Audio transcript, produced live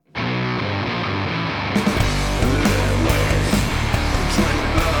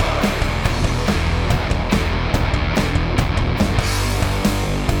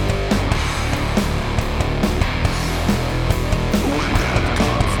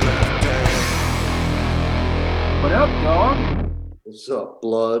up, dog? What's up,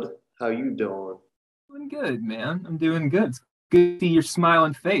 blood? How you doing? Doing good, man. I'm doing good. It's good to see your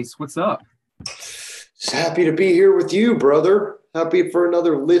smiling face. What's up? Just happy to be here with you, brother. Happy for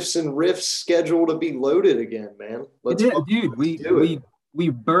another lifts and riffs schedule to be loaded again, man. It Let's is, fucking dude. let's We do it. we we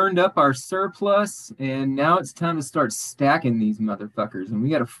burned up our surplus, and now it's time to start stacking these motherfuckers. And we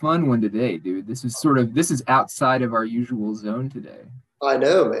got a fun one today, dude. This is outside of our usual zone today. I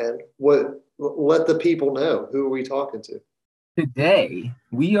know, man. What? Let the people know. Who are we talking to? Today,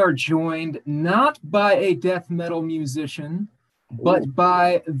 we are joined not by a death metal musician, Ooh, but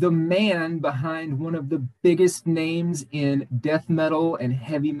by the man behind one of the biggest names in death metal and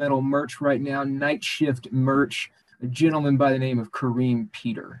heavy metal merch right now, Night Shift merch, a gentleman by the name of Kareem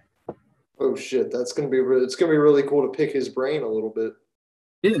Peter. oh shit. That's gonna be. It's gonna be really cool to pick his brain a little bit.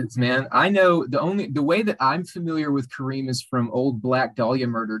 It is, man. I know the way that I'm familiar with Kareem is from old Black Dahlia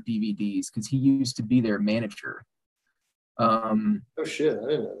Murder DVDs because he used to be their manager. Um, Oh shit. I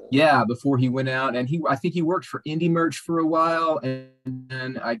didn't know that. Yeah, before he went out, and I think he worked for Indie Merch for a while, and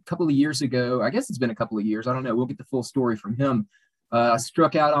then a couple of years ago, I guess it's been a couple of years, I don't know, we'll get the full story from him.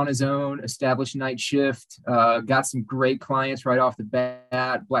 Struck out on his own, established Night Shift, got some great clients right off the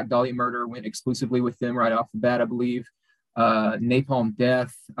bat. Black Dahlia Murder went exclusively with them right off the bat, I believe. Napalm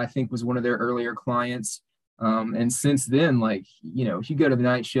Death, I think, was one of their earlier clients. And since then, like, if you go to the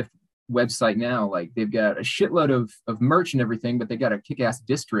Night Shift website now, like they've got a shitload of merch and everything, but they got a kick-ass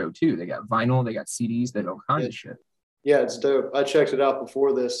distro too. They got vinyl, they got CDs, they got all kinds Yeah, of shit. yeah, it's dope. I checked it out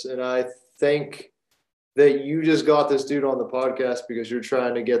before this, and I think that you just got this dude on the podcast because you're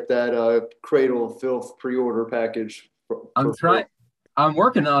trying to get that Cradle of Filth pre-order package I'm for trying, I'm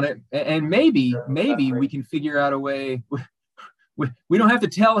working on it, and maybe free. we can figure out a way. We don't have to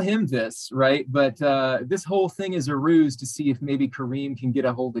tell him this, right? But this whole thing is a ruse to see if maybe Kareem can get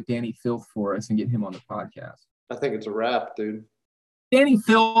a hold of Danny Filth for us and get him on the podcast. I think it's a wrap, dude. Danny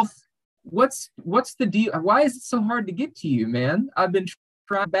Filth, what's the deal? Why is it so hard to get to you, man? I've been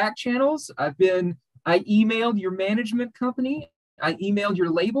trying back channels. I emailed your management company. I emailed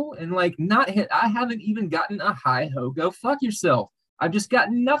your label, and like not hit. I haven't even gotten a hi ho, go fuck yourself. I've just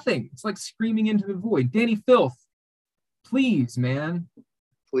gotten nothing. It's like screaming into the void. Danny Filth, please, man.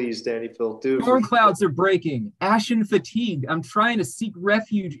 Please, Danny Filth, do it for Storm clouds are breaking. Ashen fatigue. I'm trying to seek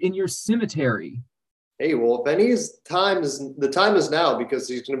refuge in your cemetery. Hey, well, if any's time is the time is now because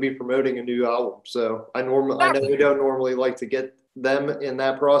he's going to be promoting a new album. So I know we don't normally like to get them in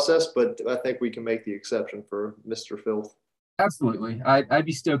that process, but I think we can make the exception for Mr. Filth. Absolutely. I'd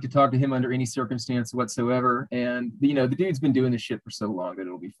be stoked to talk to him under any circumstance whatsoever. And, the dude's been doing this shit for so long that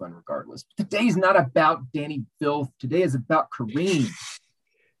it'll be fun regardless. But today's not about Danny Filth. Today is about Kareem.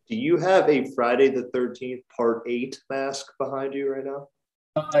 Do you have a Friday the 13th Part 8 mask behind you right now?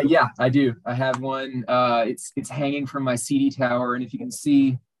 Yeah, I do. I have one. It's hanging from my CD tower. And if you can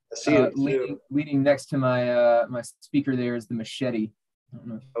see, I see it too. leaning next to my speaker there is the machete. I don't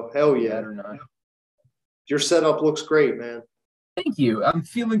know if Oh, hell you see yeah. that or not. Your setup looks great, man. Thank you. I'm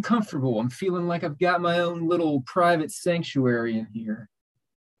feeling comfortable. I'm feeling like I've got my own little private sanctuary in here.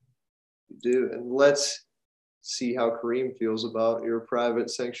 You do. And let's see how Kareem feels about your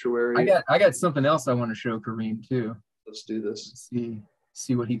private sanctuary. I got something else I want to show Kareem too. Let's do this.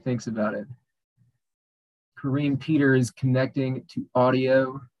 See what he thinks about it. Kareem Peter is connecting to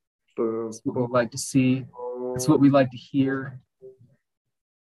audio. Boom. That's what we like to see. That's what we like to hear.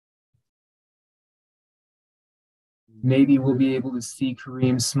 Maybe we'll be able to see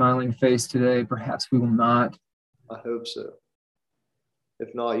Kareem's smiling face today. Perhaps we will not. I hope so.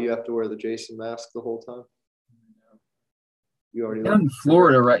 If not, you have to wear the Jason mask the whole time. You already Down in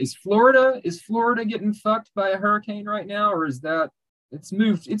Florida, right? Is Florida getting fucked by a hurricane right now, or is that it's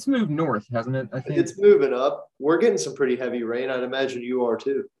moved north, hasn't it? I think it's moving up. We're getting some pretty heavy rain. I'd imagine you are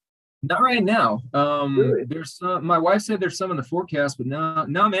too. not right now. Really? There's some. My wife said there's some in the forecast, but no,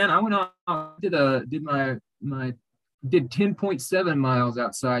 man. I went on did 10.7 miles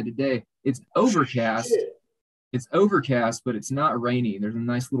outside today. It's overcast. Shit. It's overcast, but it's not rainy. There's a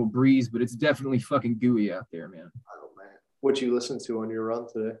nice little breeze, but it's definitely fucking gooey out there, man. Oh man. What you listen to on your run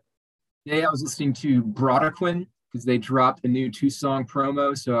today? Today I was listening to Brodequin because they dropped a new 2-song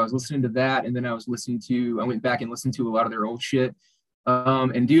promo. So I was listening to that, and then I went back and listened to a lot of their old shit.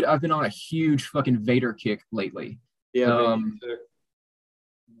 And dude, I've been on a huge fucking Vader kick lately. Yeah.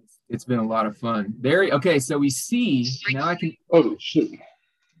 It's been a lot of fun. Okay, so we see now I can. Oh shit!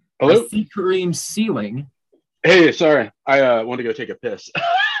 Hello. I see Kareem's ceiling. Hey, sorry. I want to go take a piss.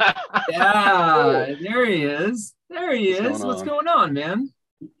 Yeah, there he is. What's going on, man?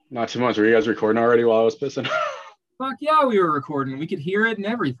 Not too much. Were you guys recording already while I was pissing? Fuck yeah, we were recording. We could hear it and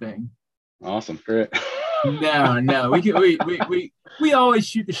everything. Awesome. Great. No. We always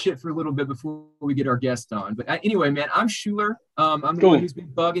shoot the shit for a little bit before we get our guest on. But anyway, man, I'm Schuler. I'm the one Cool. who's been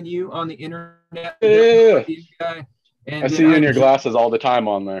bugging you on the internet. Yeah. Guy. And I then see you in your glasses all the time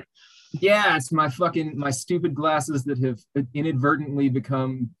on there. Yeah, it's my stupid glasses that have inadvertently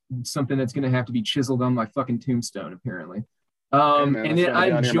become something that's going to have to be chiseled on my fucking tombstone, apparently. Hey, man, And that's then gonna be on I'm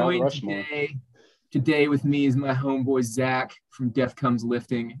your Mount joined Rushmore. today with me is my homeboy Zach from Death Comes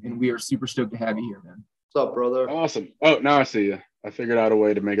Lifting, and we are super stoked to have you here, man. What's up, brother? Awesome. Oh, now I see you. I figured out a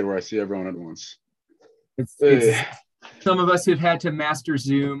way to make it where I see everyone at once. It's some of us have had to master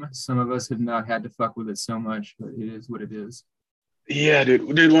Zoom, some of us have not had to fuck with it so much, but it is what it is. Yeah,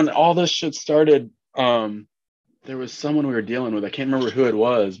 dude. When all this shit started, there was someone we were dealing with. I can't remember who it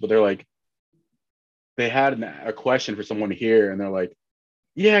was, but they're like, they had a question for someone here, and they're like,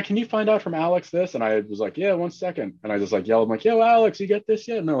 "Yeah, can you find out from Alex this?" And I was like, "Yeah, 1 second." And I just like yelled, I'm like, "Yo, Alex, you get this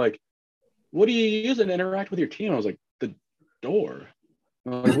yet?" And they're like, "What do you use to interact with your team?" I was like, "The door."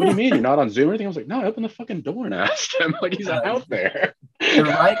 And they're like, "What do you mean? You're not on Zoom or anything?" I was like, "No, I opened the fucking door and asked him." Like, he's out there. They're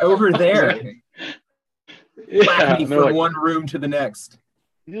right over there. Yeah, Me and they're from like, one room to the next.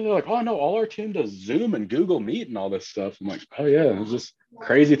 yeah, they're like, "Oh no, all our team does Zoom and Google Meet and all this stuff." I'm like, "Oh yeah, it's this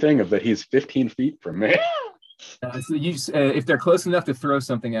crazy thing of that he's 15 feet from me." So if they're close enough to throw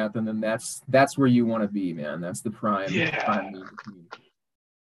something at them, then that's where you want to be, man. That's the prime. Yeah. Prime need to communicate.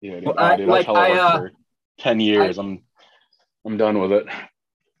 Yeah, dude. Well, Dude, I teleworked for 10 years. I'm done with it.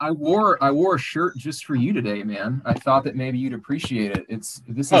 I wore a shirt just for you today, man. I thought that maybe you'd appreciate it.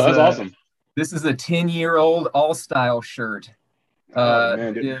 That's awesome. This is a 10-year-old all style shirt. Oh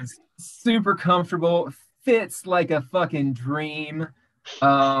man, It dude. is super comfortable, fits like a fucking dream.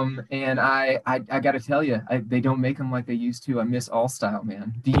 And I gotta tell you, they don't make them like they used to. I miss all style,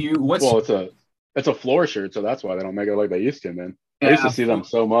 man. Well, it's a floor shirt, so that's why they don't make it like they used to, man. I used to see them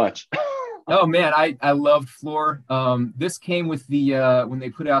so much. Oh man, I loved Floor. This came with the when they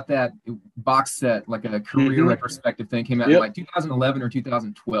put out that box set, like a career retrospective thing, came out in like 2011 or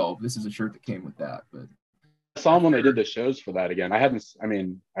 2012. This is a shirt that came with that. But I saw them when they did the shows for that again. I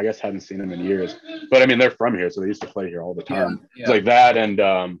guess hadn't seen them in years. But I mean, they're from here, so they used to play here all the time. Yeah. It's like that, and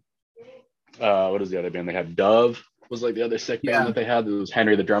what is the other band they had? Dove was like the other sick band that they had. It was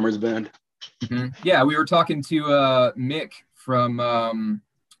Henry the drummer's band. Yeah, we were talking to Mick from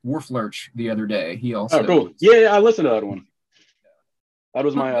Wharf Lurch the other day. He also. Oh, cool. Yeah, I listened to that one. That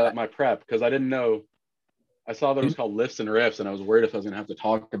was my my prep because I didn't know. I saw that it was called Lifts and Riffs, and I was worried if I was gonna have to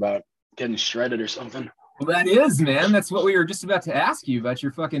talk about getting shredded or something. Well, that is, man. That's what we were just about to ask you about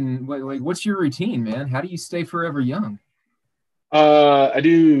your fucking what's your routine, man? How do you stay forever young? I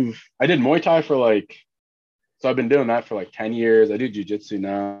did Muay Thai for so I've been doing that for 10 years. I do jiu-jitsu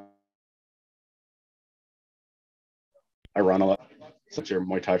now. I run a lot. Since you're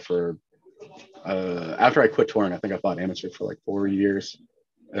Muay Thai for after I quit touring, I think I fought amateur for 4 years,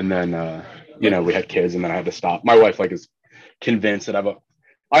 and then we had kids, and then I had to stop. My wife is convinced that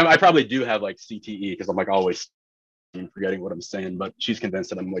I probably do have CTE because I'm always forgetting what I'm saying, but she's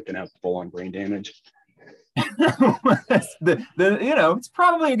convinced that I'm gonna have full-on brain damage. It's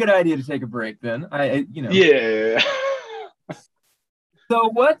probably a good idea to take a break then. Yeah. So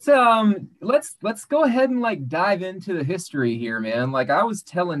what let's go ahead and dive into the history here, man. I was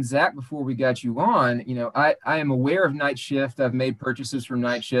telling Zach before we got you on, I am aware of Night Shift. I've made purchases from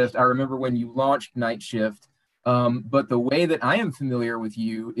Night Shift. I remember when you launched Night Shift. But the way that I am familiar with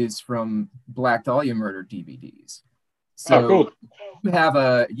you is from Black Dahlia Murder DVDs. So cool. you have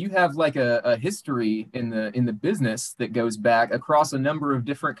a history in the business that goes back across a number of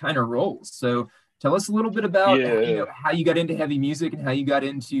different kind of roles. So tell us a little bit about how you got into heavy music and how you got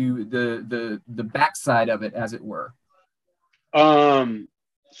into the backside of it, as it were.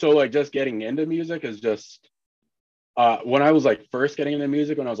 So just getting into music is just when I was first getting into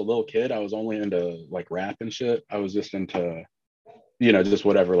music when I was a little kid, I was only into rap and shit. I was just into just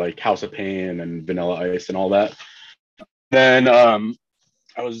whatever House of Pain and Vanilla Ice and all that. Then I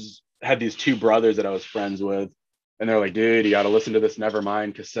had these two brothers that I was friends with, and they're like, "Dude, you got to listen to this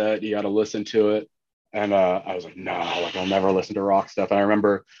Nevermind cassette. You got to listen to it." And I was like, "No, I'll never listen to rock stuff." And I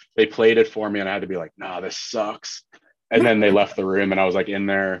remember they played it for me, and I had to be like, "Nah, this sucks." And then they left the room, and I was in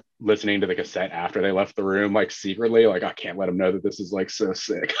there listening to the cassette after they left the room, secretly, I can't let them know that this is so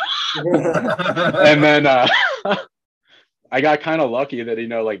sick. And then I got kind of lucky that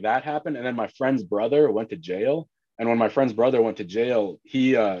that happened. And then my friend's brother went to jail. And when my friend's brother went to jail,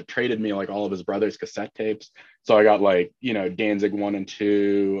 he traded me all of his brother's cassette tapes. So I got Danzig 1 and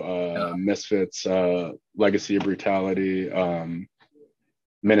 2, Misfits, Legacy of Brutality,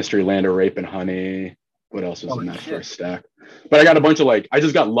 Ministry, Land of Rape and Honey, what else was Holy in that shit. first stack? But I got a bunch of like, I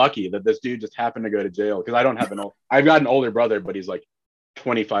just got lucky that this dude just happened to go to jail because I don't have I've got an older brother, but he's like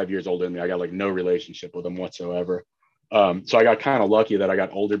 25 years older than me. I got like no relationship with him whatsoever. So I got kind of lucky that I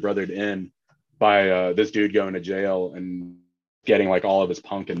got older brothered in by this dude going to jail and getting like all of his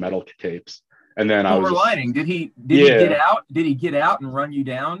punk and metal tapes. And then I was Silver just, lining. Did he get out? Did he get out and run you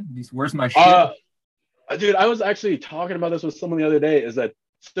down? Where's my shit? Dude, I was actually talking about this with someone the other day. Is that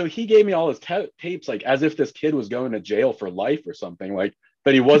so? He gave me all his tapes, like as if this kid was going to jail for life or something. Like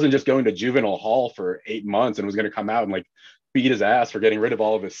that he wasn't just going to juvenile hall for 8 months and was going to come out and like beat his ass for getting rid of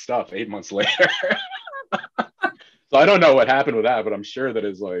all of his stuff 8 months later. So I don't know what happened with that, but I'm sure that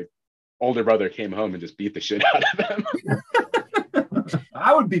his like older brother came home and just beat the shit out of him.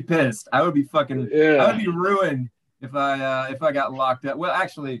 I would be pissed. I would be fucking. Yeah. I would be ruined if I got locked up. Well,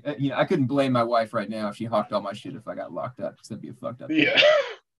 actually, I couldn't blame my wife right now if she hawked all my shit if I got locked up, because that'd be a fucked up. Yeah.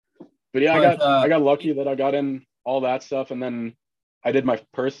 But yeah, I got lucky that I got in all that stuff, and then I did my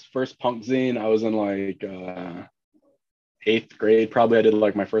first punk zine. I was in like 8th grade, probably. I did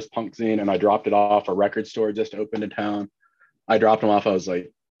like my first punk zine, and I dropped it off. A record store just opened in town. I dropped them off. I was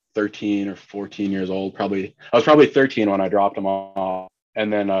like 13 or 14 years old. I was probably 13 when I dropped them off.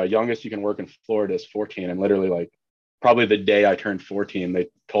 And then youngest you can work in Florida is 14. And literally like probably the day I turned 14, they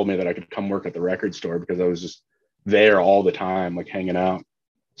told me that I could come work at the record store because I was just there all the time, like hanging out.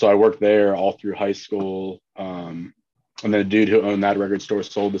 So I worked there all through high school. And then the dude who owned that record store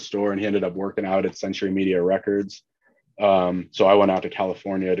sold the store, and he ended up working out at Century Media Records. So I went out to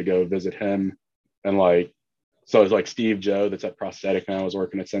California to go visit him. And like, so it was like Steve Joe that's at Prosthetic now, was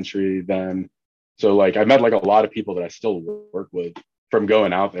working at Century then. So like I met like a lot of people that I still work with from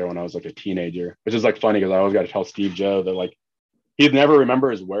going out there when I was like a teenager, which is like funny because I always got to tell Steve Joe that like he'd never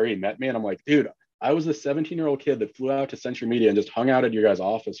remembers where he met me. And I'm like, dude, I was a 17-year-old kid that flew out to Century Media and just hung out at your guys'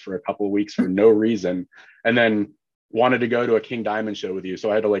 office for a couple of weeks for no reason. And then wanted to go to a King Diamond show with you. So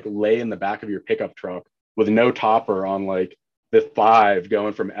I had to like lay in the back of your pickup truck with no topper on like the 5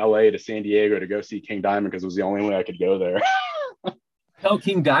 going from LA to San Diego to go see King Diamond because it was the only way I could go there. Tell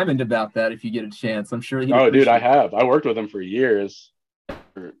King Diamond about that if you get a chance. I'm sure he. Oh, dude, I have. I worked with him for years.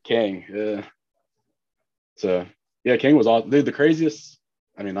 For King, yeah. So yeah, King was all dude. The craziest.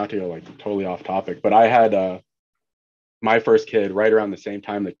 I mean, not to go like totally off topic, but I had my first kid right around the same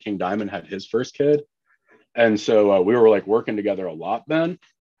time that King Diamond had his first kid, and so we were like working together a lot then.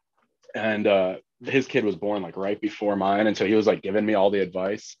 And his kid was born like right before mine, and so he was like giving me all the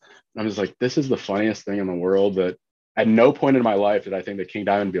advice. And I'm just like, this is the funniest thing in the world. That at no point in my life did I think that King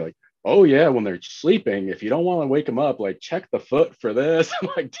Diamond would be like, oh yeah, when they're sleeping, if you don't want to wake them up, like check the foot for this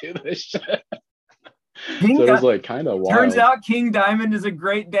and like do this shit. So it was like kind of wild. Turns out King Diamond is a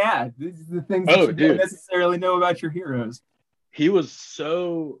great dad. These are the things that you don't necessarily know about your heroes. He was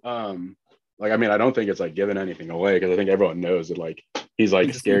so like, I mean, I don't think it's like giving anything away because I think everyone knows that like he's like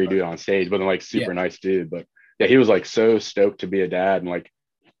a scary dude on stage, but then like super nice dude. But yeah, he was like so stoked to be a dad, and like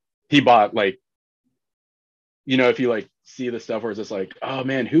he bought like, you know, if you like see the stuff where it's just like, oh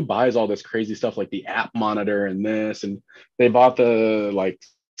man, who buys all this crazy stuff like the app monitor and this, and they bought the like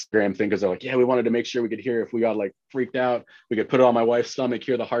Instagram thing because they're like, yeah, we wanted to make sure we could hear if we got like freaked out, we could put it on my wife's stomach,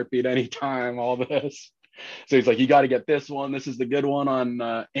 hear the heartbeat anytime, all this. So he's like, you got to get this one. This is the good one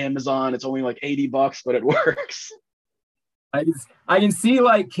on Amazon. It's only like $80, but it works. I can see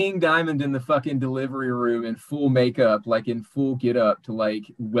like King Diamond in the fucking delivery room in full makeup, like in full get up to like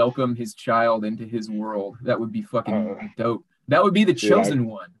welcome his child into his world. That would be fucking dope. That would be the chosen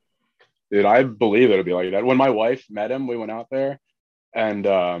one. Dude, I believe it'll be like that. When my wife met him, we went out there, and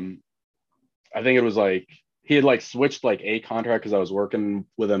I think it was like he had like switched like a contract because I was working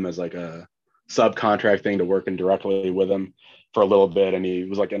with him as like a subcontract thing to working directly with him for a little bit, and he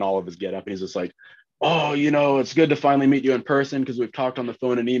was like in all of his get up, and he's just like, oh, you know, it's good to finally meet you in person because we've talked on the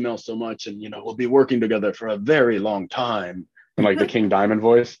phone and email so much, and you know, we'll be working together for a very long time. And like the King Diamond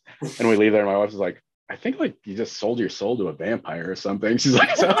voice, and we leave there, and my wife is like, I think like you just sold your soul to a vampire or something. She's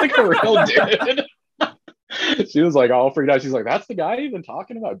like, sound like a real dude. She was like all freaked out. She's like, that's the guy you've been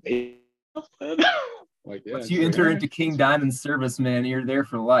talking about. Like, yeah, once you enter into King Diamond's service, man, you're there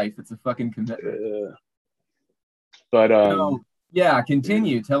for life. It's a fucking commitment. But yeah,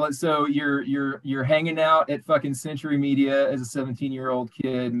 continue. Tell it. So you're hanging out at fucking Century Media as a 17-year-old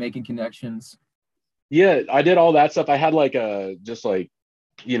kid, making connections. Yeah, I did all that stuff. I had like a just like,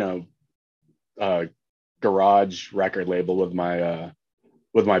 you know, garage record label with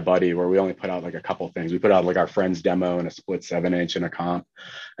my buddy where we only put out like a couple things. We put out like our friend's demo and a split 7-inch and a comp,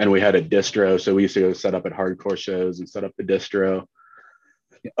 and we had a distro. So we used to go set up at hardcore shows and set up the distro.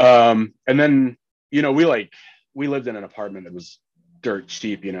 And then, you know, we lived in an apartment that was dirt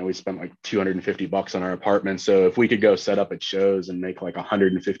cheap. You know, we spent like $250 on our apartment. So if we could go set up at shows and make like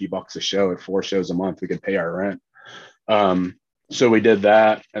 $150 a show at 4 shows a month, we could pay our rent. So we did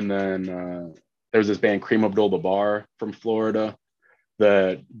that. And then there was this band, Cream Abdul-Jabbar from Florida.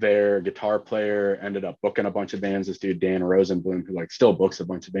 Their guitar player ended up booking a bunch of bands. This dude, Dan Rosenblum, who like still books a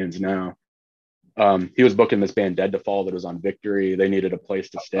bunch of bands now. He was booking this band, Dead to Fall, that was on Victory. They needed a place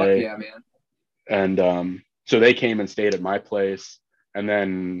to stay. Yeah, man. And so they came and stayed at my place. And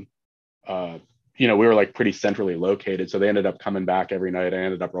then, you know, we were like pretty centrally located. So they ended up coming back every night. I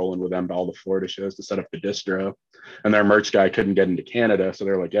ended up rolling with them to all the Florida shows to set up the distro. And their merch guy couldn't get into Canada. So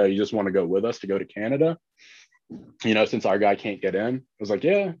they're like, yeah, you just want to go with us to go to Canada? You know, since our guy can't get in. I was like,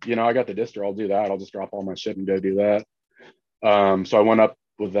 yeah, you know, I got the distro. I'll do that. I'll just drop all my shit and go do that. So I went up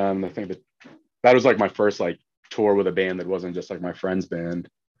with them. I think that was like my first like tour with a band that wasn't just like my friend's band.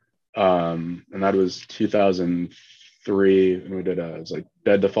 And that was 2003. And we did it was like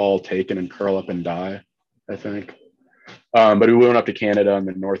Dead to Fall, Taken, and Curl Up and Die, I think. But we went up to Canada in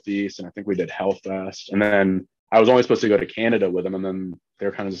the Northeast, and I think we did Hellfest. And then I was only supposed to go to Canada with them. And then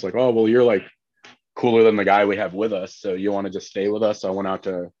they're kind of just like, oh, well, you're like cooler than the guy we have with us. So you want to just stay with us? So I went out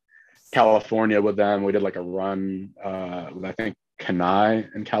to California with them. We did like a run with, I think, Kenai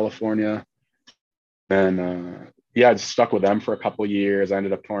in California. And yeah, I just stuck with them for a couple of years. I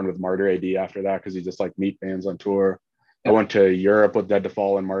ended up touring with Martyr AD after that because you just like meet bands on tour. I went to Europe with Dead to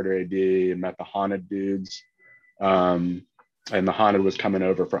Fall and Martyr AD and met the Haunted dudes. And the Haunted was coming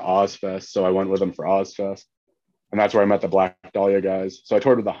over for Ozfest. So I went with them for Ozfest. And that's where I met the Black Dahlia guys. So I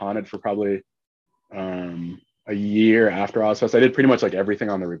toured with the Haunted for probably a year after Ozfest. I did pretty much like everything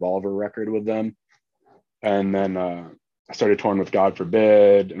on the Revolver record with them. And then I started touring with God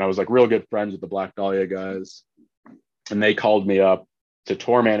Forbid, and I was like real good friends with the Black Dahlia guys. And they called me up to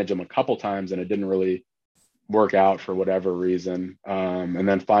tour manage them a couple times, and it didn't really work out for whatever reason. And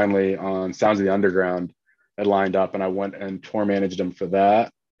then finally on Sounds of the Underground, it lined up, and I went and tour managed them for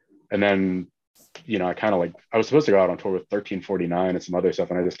that. And then, you know, I was supposed to go out on tour with 1349 and some other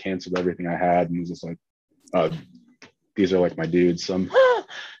stuff, and I just canceled everything I had and was just like, these are like my dudes. So I'm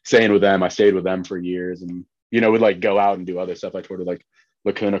staying with them. I stayed with them for years, and, you know, would like go out and do other stuff. I toured with like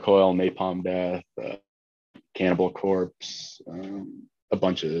Lacuna Coil, Napalm Death, Cannibal Corpse, a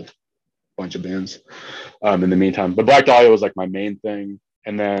bunch of bands in the meantime. But Black Dahlia was like my main thing.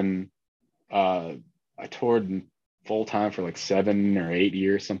 And then I toured full time for like 7 or 8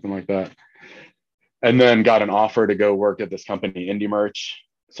 years, something like that. And then got an offer to go work at this company, Indie Merch.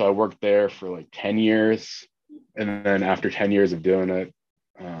 So I worked there for like 10 years. And then after 10 years of doing it,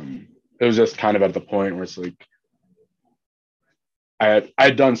 it was just kind of at the point where it's like, I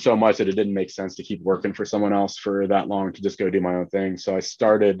had done so much that it didn't make sense to keep working for someone else for that long, to just go do my own thing. So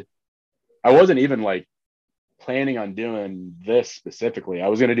I wasn't even like planning on doing this specifically. I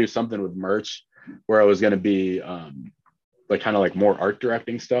was going to do something with merch where I was going to be like kind of like more art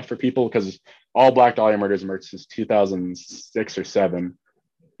directing stuff for people, because all Black Dahlia Murders merch since 2006 or 7,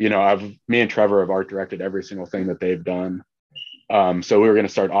 you know, me and Trevor have art directed every single thing that they've done. So we were going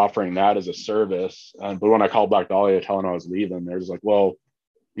to start offering that as a service. But when I called Black Dahlia telling I was leaving, they're just like, well,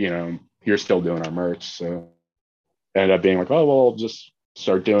 you know, you're still doing our merch. So I ended up being like, oh, well, I'll just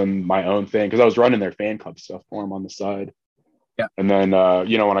start doing my own thing, because I was running their fan club stuff for them on the side. Yeah. And then,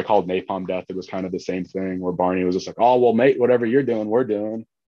 you know, when I called Napalm Death, it was kind of the same thing where Barney was just like, oh, well, mate, whatever you're doing, we're doing.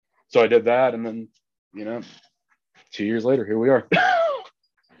 So I did that. And then, you know, 2 years later, here we are.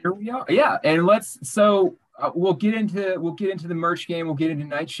 Here we are. Yeah. And we'll get into the merch game. We'll get into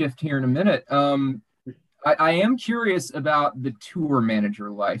Night Shift here in a minute. I am curious about the tour manager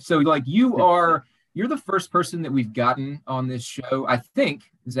life. So like you're the first person that we've gotten on this show, I think,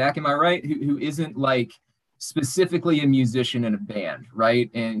 Zach, am I right? Who isn't like specifically a musician in a band, right?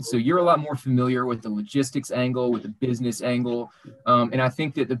 And so you're a lot more familiar with the logistics angle, with the business angle. And I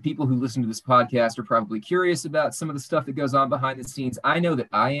think that the people who listen to this podcast are probably curious about some of the stuff that goes on behind the scenes. I know that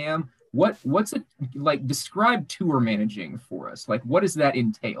I am. What's it like? Describe tour managing for us. Like, what does that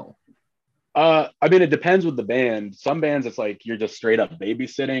entail? I mean, it depends with the band. Some bands, it's like you're just straight up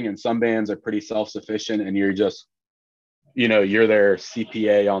babysitting, and some bands are pretty self-sufficient, and you're just, you know, you're their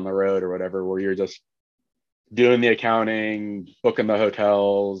CPA on the road or whatever, where you're just doing the accounting, booking the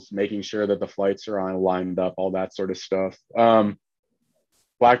hotels, making sure that the flights are on lined up, all that sort of stuff.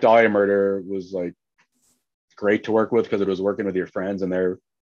 Black Dahlia Murder was like great to work with because it was working with your friends, and the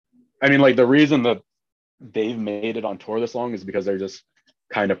reason that they've made it on tour this long is because they're just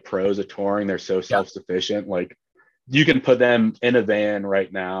kind of pros at touring. They're so self-sufficient. Like, you can put them in a van right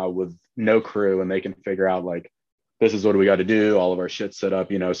now with no crew, and they can figure out like, this is what we got to do. All of our shit set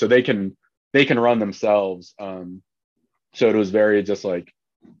up, you know, so they can run themselves. So it was very just like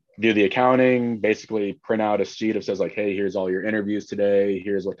do the accounting, basically print out a sheet that says like, hey, here's all your interviews today.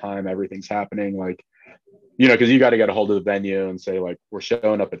 Here's what time everything's happening. Like, you know, because you got to get a hold of the venue and say like, we're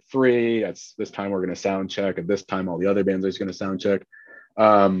showing up at 3. At this time, we're going to sound check. At this time, all the other bands are going to sound check.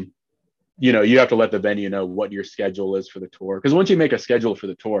 You know, you have to let the venue know what your schedule is for the tour. Because once you make a schedule for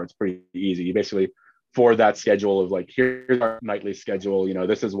the tour, it's pretty easy. You basically for that schedule of like, here's our nightly schedule. You know,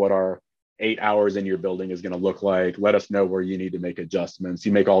 this is what our 8 hours in your building is going to look like. Let us know where you need to make adjustments.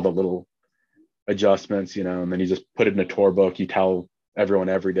 You make all the little adjustments, you know, and then you just put it in a tour book. You tell everyone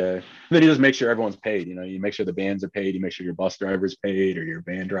every day. And then you just make sure everyone's paid. You know, you make sure the bands are paid. You make sure your bus driver's paid or your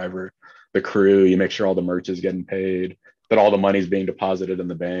van driver, the crew. You make sure all the merch is getting paid, that all the money's being deposited in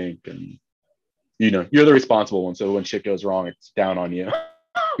the bank. And, you know, you're the responsible one. So when shit goes wrong, it's down on you.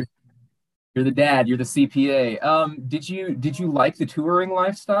 You're the dad, you're the CPA. Did you like the touring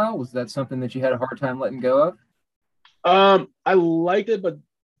lifestyle? Was that something that you had a hard time letting go of? I liked it, but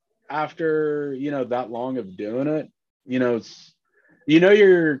after, you know, that long of doing it, you know, it's, you know,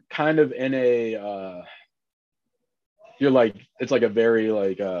 you're kind of in a, you're like, it's like a very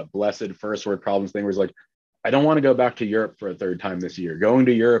like blessed first world problems thing where it's like, I don't want to go back to Europe for a 3rd time this year. Going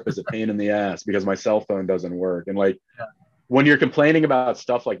to Europe is a pain in the ass because my cell phone doesn't work. And like, when you're complaining about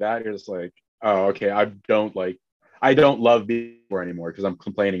stuff like that, you're just like, oh, okay, I don't love being here anymore because I'm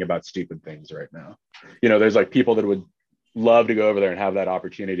complaining about stupid things right now. You know, there's like people that would love to go over there and have that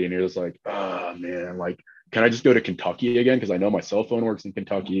opportunity. And you're just like, oh man, like, can I just go to Kentucky again? Because I know my cell phone works in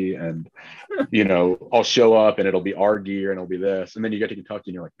Kentucky and, you know, I'll show up and it'll be our gear and it'll be this. And then you get to Kentucky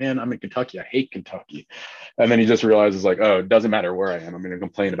and you're like, man, I'm in Kentucky. I hate Kentucky. And then you just realize it's like, oh, it doesn't matter where I am. I'm going to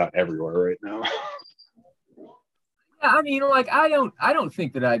complain about everywhere right now. Yeah, I mean, like I don't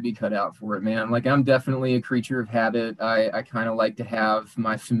think that I'd be cut out for it, man. Like I'm definitely a creature of habit. I kind of like to have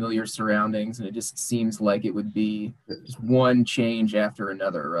my familiar surroundings, and it just seems like it would be just one change after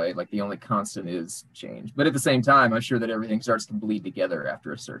another, right? Like the only constant is change. But at the same time, I'm sure that everything starts to bleed together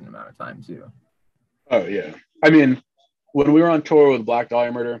after a certain amount of time too. Oh yeah. I mean, when we were on tour with Black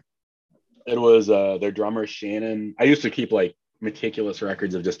Dahlia Murder, it was their drummer Shannon. I used to keep like meticulous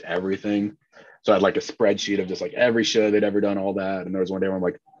records of just everything. So I had like a spreadsheet of just like every show they'd ever done, all that. And there was one day where I'm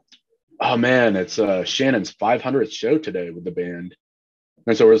like, oh man, it's Shannon's 500th show today with the band.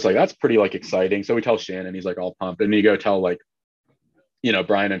 And so we're just like, that's pretty like exciting. So we tell Shannon, he's like all pumped. And you go tell like, you know,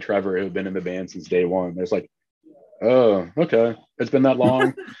 Brian and Trevor who've been in the band since day one. There's like, oh, okay. It's been that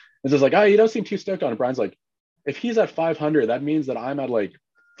long. It's just like, oh, you don't seem too stoked on it. Brian's like, if he's at 500, that means that I'm at like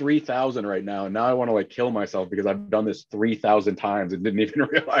 3,000 right now. And now I want to like kill myself because I've done this 3,000 times and didn't even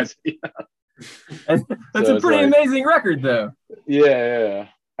realize it. That's so a pretty amazing record though. Yeah.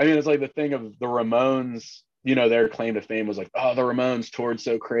 I mean, it's like the thing of the Ramones, you know, their claim to fame was like, oh, the Ramones toured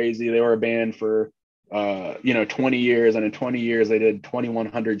so crazy. They were a band for, 20 years. And in 20 years, they did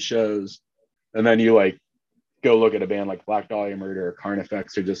 2,100 shows. And then you like go look at a band like Black Dahlia Murder or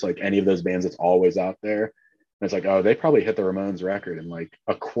Carnifex or just like any of those bands that's always out there. And it's like, oh, they probably hit the Ramones record in like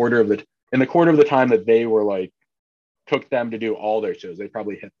a quarter of the time that they were like, took them to do all their shows. They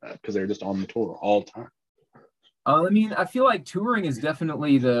probably hit that because they're just on the tour all the time. I mean, I feel like touring is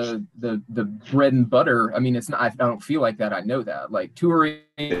definitely the bread and butter. I mean, it's not. I don't feel like that. I know that. Like touring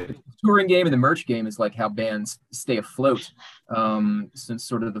game and the merch game is like how bands stay afloat since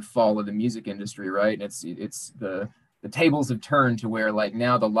sort of the fall of the music industry, right? And it's the tables have turned to where like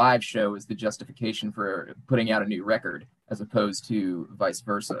now the live show is the justification for putting out a new record as opposed to vice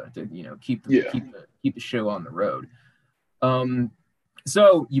versa to keep the show on the road.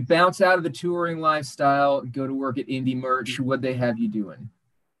 So you bounce out of the touring lifestyle, go to work at Indie Merch. What'd they have you doing?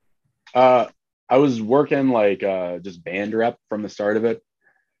 I was working like just band rep from the start of it.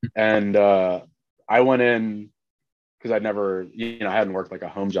 And I went in because I'd never, I hadn't worked like a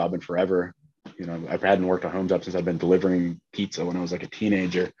home job in forever. I hadn't worked a home job since I'd been delivering pizza when I was like a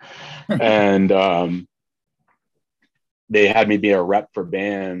teenager. And they had me be a rep for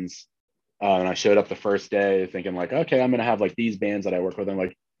bands. And I showed up the first day thinking like, okay, I'm going to have like these bands that I work with. I'm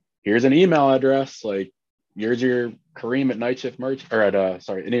like, here's an email address. Like, here's your Kareem at Night Shift Merch or at,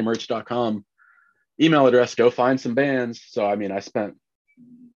 indiemerch.com email address. Go find some bands. So, I mean, I spent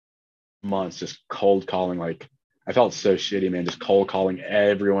months just cold calling. Like, I felt so shitty, man, just cold calling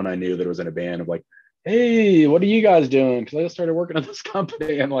everyone I knew that was in a band of like, hey, what are you guys doing? Because I just started working at this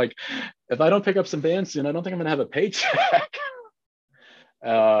company. And like, if I don't pick up some bands soon, I don't think I'm going to have a paycheck.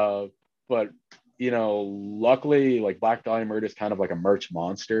 But, luckily, like Black Dahlia Murder is kind of like a merch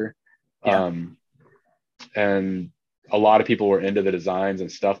monster. Yeah. And a lot of people were into the designs and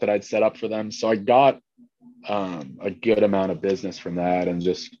stuff that I'd set up for them. So I got a good amount of business from that. And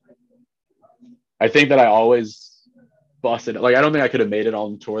just, I think that I always busted. Like, I don't think I could have made it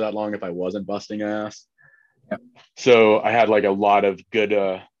on tour that long if I wasn't busting ass. Yep. So I had like a lot of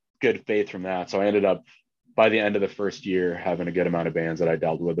good faith from that. So I ended up, by the end of the first year, having a good amount of bands that I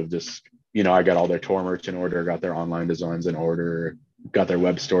dealt with, of just, you know, I got all their tour merch in order, got their online designs in order, got their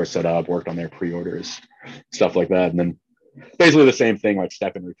web store set up, worked on their pre-orders, stuff like that. And then basically the same thing, like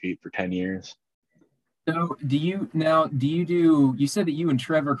step and repeat for 10 years. So you said that you and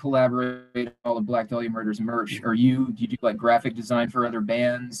Trevor collaborate on all of Black Dahlia Murders merch. Do you do like graphic design for other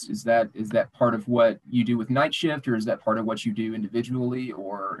bands? Is that part of what you do with Night Shift, or is that part of what you do individually,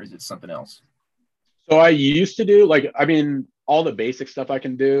 or is it something else? So I used to do, like, I mean, all the basic stuff I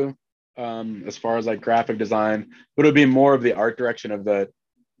can do, as far as like graphic design, but it would be more of the art direction of the,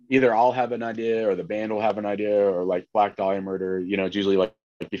 either I'll have an idea or the band will have an idea, or like Black Dahlia Murder, you know, it's usually like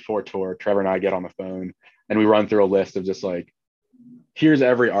before tour, Trevor and I get on the phone and we run through a list of just like, here's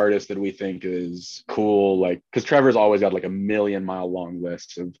every artist that we think is cool. Like, because Trevor's always got like a 1,000,000-mile long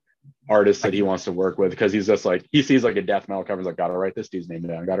list of artists that he wants to work with, because he's just like, he sees like a death metal cover, he's like, gotta write this dude's name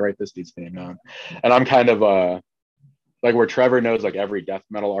down, gotta write this dude's name down. And I'm kind of like, where Trevor knows like every death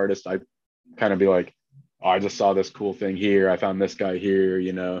metal artist, I kind of be like, oh, I just saw this cool thing here, I found this guy here,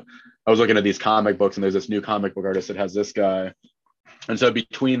 you know, I was looking at these comic books and there's this new comic book artist that has this guy. And so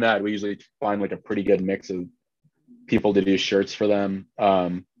between that, we usually find like a pretty good mix of people to do shirts for them.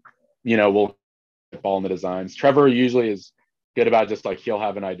 You know, we'll fall in the designs. Trevor usually is good about just like, he'll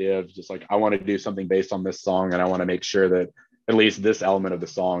have an idea of just like, I want to do something based on this song, and I want to make sure that at least this element of the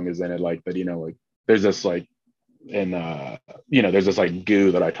song is in it. Like that, you know, like there's this like, and you know, there's this like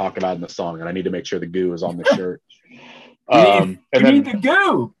goo that I talk about in the song, and I need to make sure the goo is on the shirt. You need the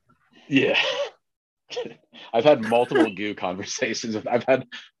goo. Yeah. I've had multiple goo conversations. I've had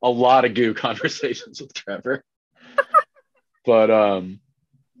a lot of goo conversations with Trevor. But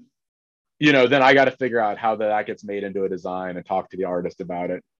you know, then I got to figure out how that gets made into a design and talk to the artist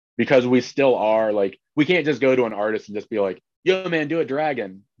about it, because we still are like, we can't just go to an artist and just be like, yo man, do a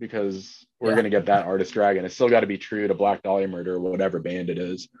dragon, because we're going to get that artist dragon. It's still got to be true to Black Dahlia Murder or whatever band it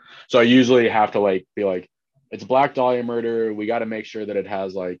is. So I usually have to like be like, it's Black Dahlia Murder, we got to make sure that it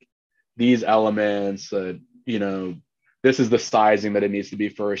has like these elements, that, you know, this is the sizing that it needs to be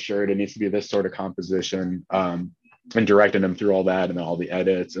for a shirt, it needs to be this sort of composition, and directing them through all that and all the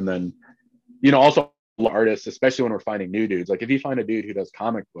edits. And then, you know, also artists, especially when we're finding new dudes, like if you find a dude who does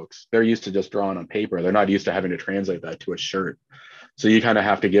comic books, they're used to just drawing on paper, they're not used to having to translate that to a shirt. So you kind of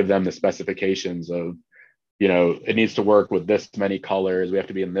have to give them the specifications of, you know, it needs to work with this many colors, we have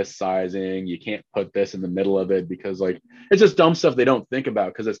to be in this sizing, you can't put this in the middle of it, because like it's just dumb stuff they don't think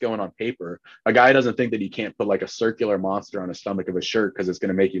about because it's going on paper. A guy doesn't think that you can't put like a circular monster on the stomach of a shirt because it's going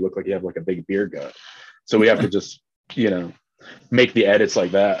to make you look like you have like a big beer gut. So we have to just, you know, make the edits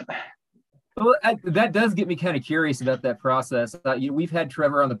like that. Well, that does get me kind of curious about that process. We've had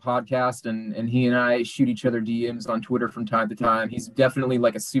Trevor on the podcast, and he and I shoot each other DMs on Twitter from time to time. He's definitely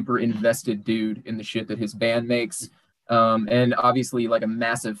like a super invested dude in the shit that his band makes, and obviously like a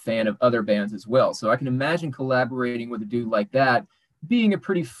massive fan of other bands as well. So I can imagine collaborating with a dude like that being a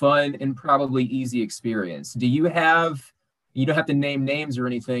pretty fun and probably easy experience. You don't have to name names or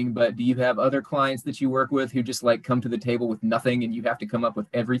anything, but do you have other clients that you work with who just like come to the table with nothing and you have to come up with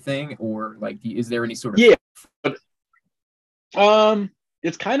everything? Or like, is there any sort of... Yeah, but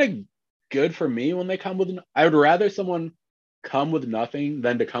it's kind of good for me when they come with, I would rather someone come with nothing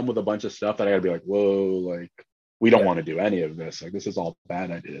than to come with a bunch of stuff that I gotta be like, whoa, like we don't want to do any of this. Like this is all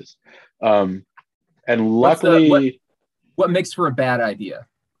bad ideas. And luckily... What makes for a bad idea?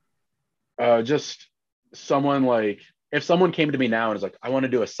 Just someone like, if someone came to me now and is like, I want to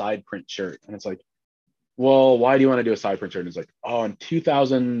do a side print shirt. And it's like, well, why do you want to do a side print shirt? And it's like, oh, in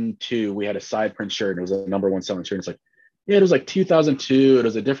 2002, we had a side print shirt. And it was a #1 selling shirt. And it's like, yeah, it was like 2002. It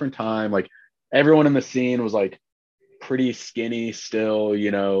was a different time. Like everyone in the scene was like pretty skinny still,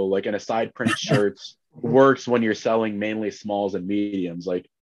 you know, like in a side print shirts works when you're selling mainly smalls and mediums. Like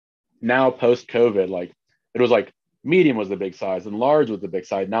now post COVID, like it was like medium was the big size and large was the big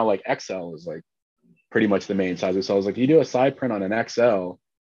size. Now like XL is like pretty much the main size. So I was like, you do a side print on an XL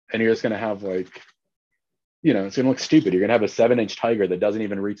and you're just going to have like, you know, it's going to look stupid. You're going to have a 7-inch tiger that doesn't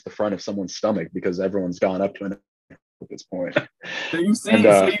even reach the front of someone's stomach because everyone's gone up to it at this point. So you've seen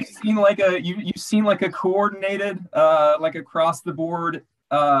like a coordinated, like across the board,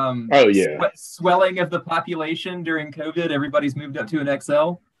 swelling of the population during COVID. Everybody's moved up to an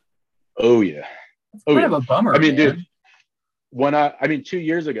XL. Oh yeah. It's kind of a bummer. I mean, man. Dude, 2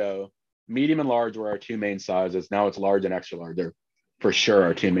 years ago, medium and large were our two main sizes. Now it's large and extra large. They're for sure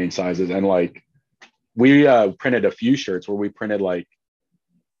our two main sizes. And like we printed a few shirts where we printed like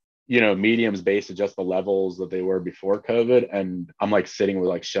mediums based at just the levels that they were before COVID. And I'm like sitting with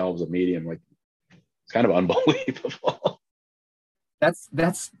like shelves of medium, like it's kind of unbelievable. That's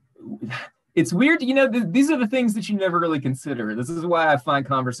it's weird. These are the things that you never really consider. This is why I find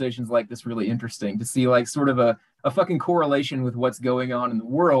conversations like this really interesting, to see like sort of a fucking correlation with what's going on in the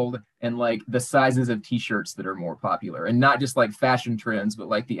world and like the sizes of t-shirts that are more popular, and not just like fashion trends, but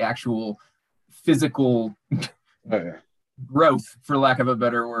like the actual physical growth, for lack of a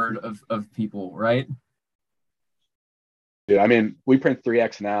better word, of people, right? Dude, I mean, we print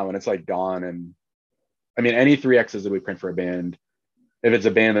 3X now and it's like gone. And I mean, any 3Xs that we print for a band, if it's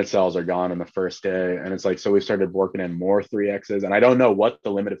a band that sells, are gone on the first day. And it's like, so we've started working in more 3Xs. And I don't know what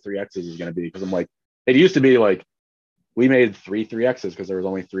the limit of 3Xs is going to be, because I'm like, it used to be like, we made 3Xs because there was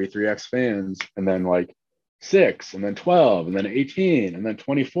only 3X fans, and then like 6, and then 12, and then 18, and then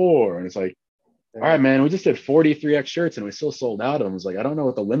 24. And it's like, all right, man, we just did 43X shirts and we still sold out of them. It's like, I don't know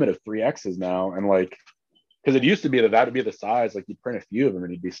what the limit of 3X is now. And like, because it used to be that would be the size, like you'd print a few of them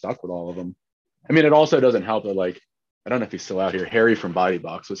and you'd be stuck with all of them. I mean, it also doesn't help that, like, I don't know if he's still out here. Harry from Body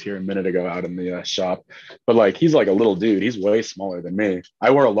Box was here a minute ago out in the shop, but like, he's like a little dude. He's way smaller than me.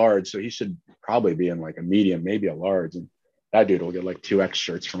 I wear a large, so he should probably be in like a medium, maybe a large. And that dude will get like 2X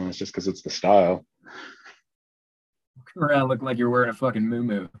shirts from us just because it's the style. Come around looking like you're wearing a fucking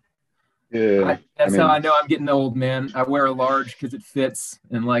muumuu. Yeah, that's how I know I'm getting old, man. I wear a large because it fits,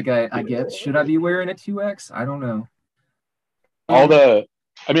 and like I guess, should I be wearing a 2X? I don't know.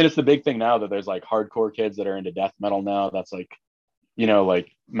 It's the big thing now that there's like hardcore kids that are into death metal now. That's like,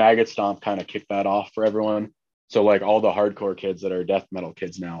 like Maggot Stomp kind of kicked that off for everyone. So like all the hardcore kids that are death metal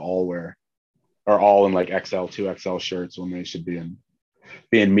kids now are all in like XL, 2XL shirts when they should be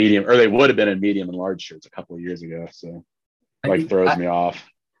in medium, or they would have been in medium and large shirts a couple of years ago. So throws me off.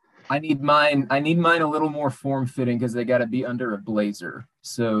 I need mine a little more form fitting because they got to be under a blazer.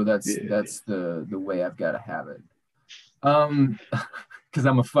 So that's the way I've got to have it. Because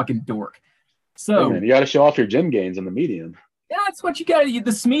I'm a fucking dork. So hey man, you got to show off your gym gains in the medium. Yeah, that's what you got to.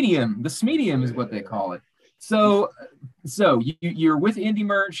 The smedium. The smedium is what they call it. So you're with Indie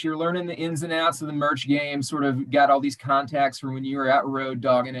Merch. You're learning the ins and outs of the merch game. Sort of got all these contacts from when you were out road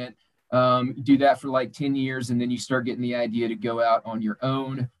dogging it. Do that for like 10 years, and then you start getting the idea to go out on your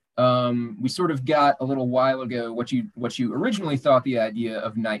own. We sort of got a little while ago what you originally thought the idea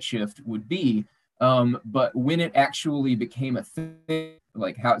of Night Shift would be, but when it actually became a thing,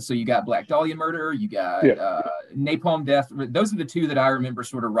 like how, so you got Black Dahlia Murder, you got Napalm Death. Those are the two that I remember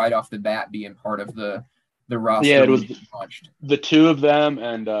sort of right off the bat being part of the roster. Yeah, it was the two of them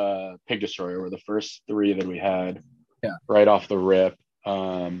and Pig Destroyer were the first three that we had right off the rip.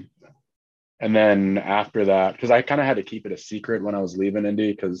 And then after that, because I kind of had to keep it a secret when I was leaving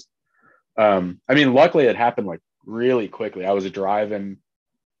Indy, because luckily it happened like really quickly. I was driving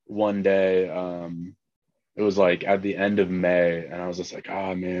one day, it was like at the end of May, and I was just like,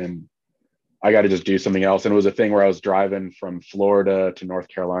 oh man, I got to just do something else. And it was a thing where I was driving from Florida to North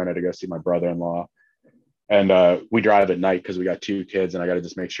Carolina to go see my brother-in-law, and we drive at night because we got 2 kids, and I got to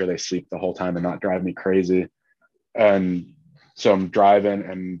just make sure they sleep the whole time and not drive me crazy. And so I'm driving,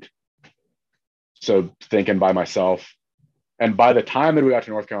 and so thinking by myself, and by the time that we got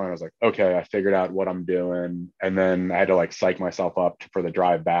to North Carolina, I was like, okay, I figured out what I'm doing. And then I had to like psych myself up for the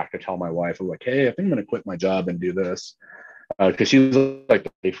drive back to tell my wife, I was like, hey, I think I'm going to quit my job and do this. Because she's like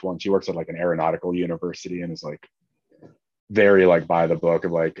the safe one. She works at like an aeronautical university and is like very like by the book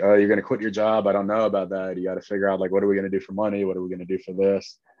of like, oh, you're going to quit your job. I don't know about that. You got to figure out like, what are we going to do for money? What are we going to do for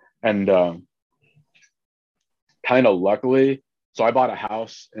this? And kind of luckily, so I bought a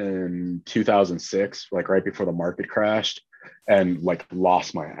house in 2006, like right before the market crashed, and like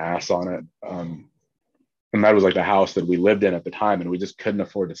lost my ass on it. And that was like the house that we lived in at the time, and we just couldn't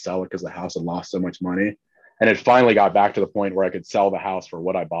afford to sell it because the house had lost so much money. And it finally got back to the point where I could sell the house for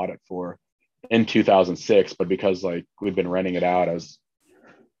what I bought it for in 2006. But because like we've been renting it out,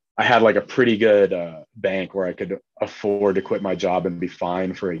 I had like a pretty good bank where I could afford to quit my job and be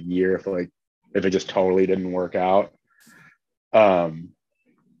fine for a year if it just totally didn't work out. And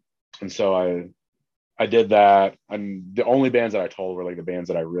so I did that, and the only bands that I told were like the bands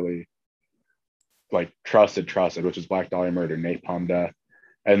that I really like trusted, which is Black Dahlia Murder, Napalm Death,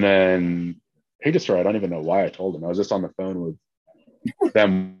 and then Pig Destroyer. I don't even know why I told them. I was just on the phone with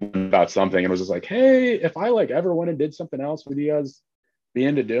them about something, and was just like, hey, if I like ever went and did something else, would you guys be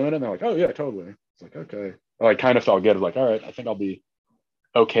into doing it? And they're like, oh yeah, totally. It's like, okay. I like kind of felt good. Like, all right, I think I'll be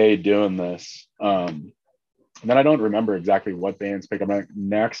okay doing this. And then I don't remember exactly what bands picked up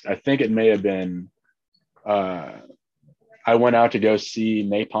next. I think it may have been, I went out to go see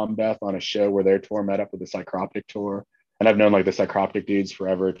Napalm Death on a show where their tour met up with the Psychroptic tour. And I've known like the Psychroptic dudes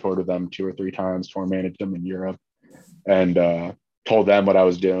forever, toured with them 2 or 3 times, tour managed them in Europe, and told them what I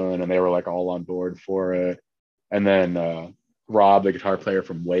was doing, and they were like all on board for it. And then Rob, the guitar player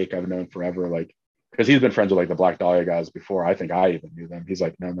from Wake, I've known forever, like, because he's been friends with like the Black Dahlia guys before I think I even knew them. He's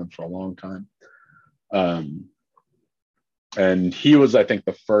like known them for a long time. And he was, I think,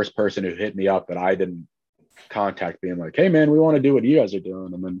 the first person who hit me up that I didn't contact, being like, hey man, we want to do what you guys are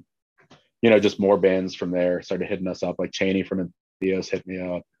doing. And then, you know, just more bands from there started hitting us up, like Cheney from Theos hit me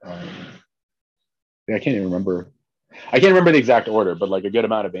up. I can't remember the exact order, but like a good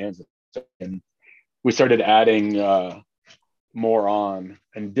amount of bands. And we started adding more on,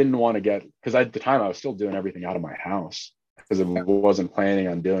 and didn't want to get, because at the time I was still doing everything out of my house because I wasn't planning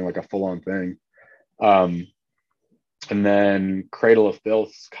on doing like a full-on thing. And then Cradle of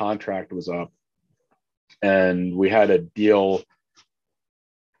Filth's contract was up, and we had a deal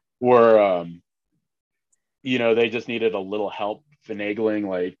where, you know, they just needed a little help finagling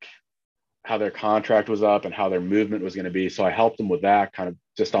like how their contract was up and how their movement was going to be. So I helped them with that, kind of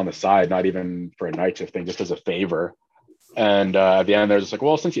just on the side, not even for a night shift thing, just as a favor. And at the end, they're just like,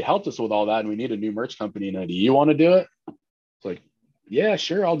 well, since you helped us with all that and we need a new merch company, now do you want to do it? It's like, yeah,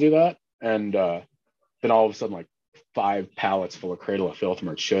 sure, I'll do that. And then all of a sudden, like 5 pallets full of Cradle of Filth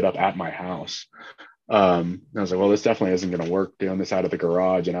merch showed up at my house. And I was like, well, this definitely isn't going to work doing this out of the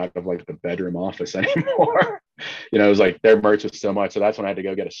garage and out of like the bedroom office anymore. You know, it was like their merch was so much. So that's when I had to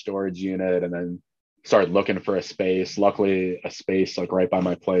go get a storage unit and then start looking for a space. Luckily, a space like right by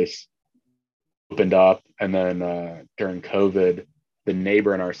my place opened up. And then during COVID, the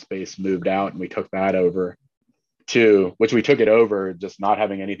neighbor in our space moved out, and we took that over too, which we took it over just not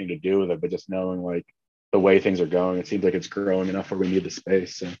having anything to do with it, but just knowing like the way things are going, it seems like it's growing enough where we need the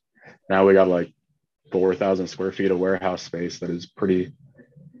space. So now we got like 4,000 square feet of warehouse space that is pretty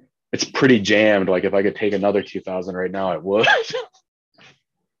jammed. Like if I could take another 2,000 right now, I would.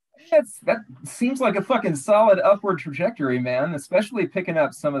 That seems like a fucking solid upward trajectory, man, especially picking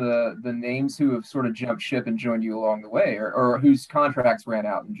up some of the names who have sort of jumped ship and joined you along the way, or whose contracts ran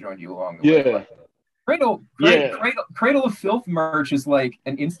out and joined you along the way. Like, Cradle of Filth merch is like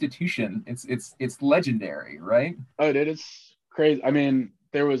an institution. It's legendary, right? Oh, dude, it's crazy. I mean,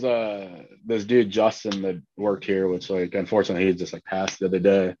 there was this dude Justin that worked here, which like unfortunately he just like passed the other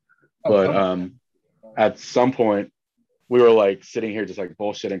day. But at some point we were like sitting here just like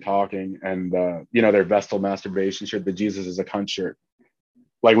bullshitting, talking, and you know, their Vestal Masturbation shirt, the Jesus is a cunt shirt.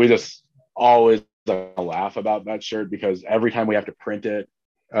 Like we just always like, laugh about that shirt because every time we have to print it,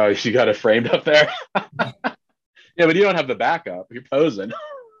 you got it framed up there. Yeah, but you don't have the backup. You're posing.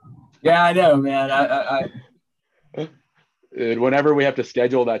 Yeah, I know, man. Whenever we have to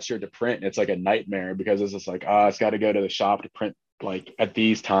schedule that shirt to print, it's like a nightmare because it's just like, it's got to go to the shop to print like at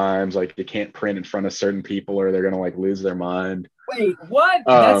these times. Like you can't print in front of certain people or they're gonna like lose their mind. Wait, what?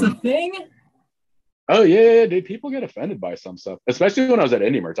 That's a thing? Oh yeah, dude. People get offended by some stuff, especially when I was at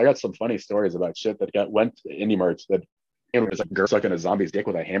Indie Merch. I got some funny stories about shit that went to Indie Merch that it was like a girl sucking a zombie's dick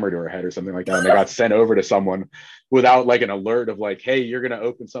with a hammer to her head or something like that, and they got sent over to someone without like an alert of like, hey, you're gonna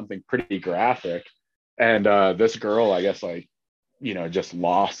open something pretty graphic. And this girl, I guess, like, you know, just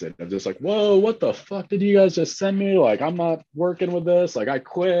lost it. I'm just like, whoa, what the fuck did you guys just send me? Like, I'm not working with this. Like, I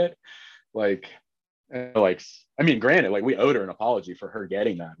quit. Like, like, I mean, granted, like, we owed her an apology for her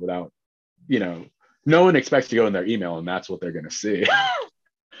getting that without, you know, no one expects to go in their email and that's what they're going to see.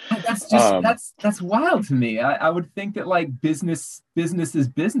 That's just, that's wild to me. I would think that like business is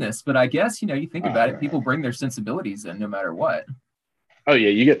business, but I guess, you know, you think about it, people bring their sensibilities in no matter what. Oh yeah,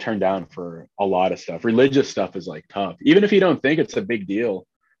 you get turned down for a lot of stuff. Religious stuff is like tough, even if you don't think it's a big deal.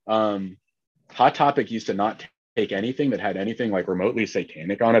 Hot Topic used to not take anything that had anything like remotely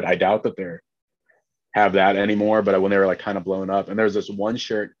satanic on it. I doubt that they have that anymore. But when they were like kind of blown up, and there's this one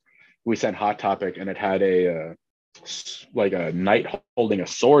shirt we sent Hot Topic, and it had a like a knight holding a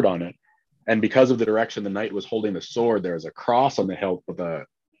sword on it, and because of the direction the knight was holding the sword, there was a cross on the hilt, but the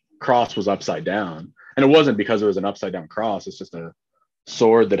cross was upside down, and it wasn't because it was an upside down cross. It's just a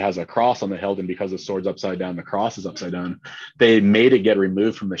sword that has a cross on the hilt, and because the sword's upside down, the cross is upside down. They made it get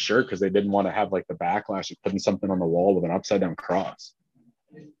removed from the shirt because they didn't want to have like the backlash of putting something on the wall with an upside down cross.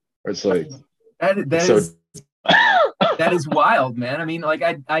 It's like that is wild, man. I mean, like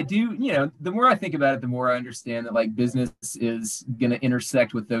I do, you know, the more I think about it, the more I understand that like business is gonna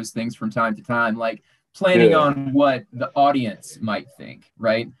intersect with those things from time to time, like planning on what the audience might think,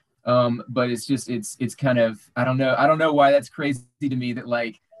 right? But it's just it's kind of I don't know why that's crazy to me that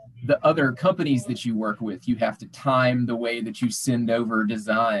like the other companies that you work with, you have to time the way that you send over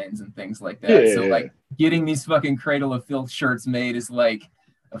designs and things like that. Like getting these fucking Cradle of Filth shirts made is like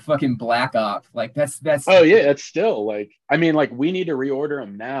a fucking black op. Like that's. Oh yeah, it's still like, I mean, like we need to reorder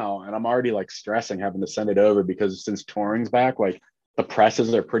them now, and I'm already like stressing having to send it over because since touring's back, like the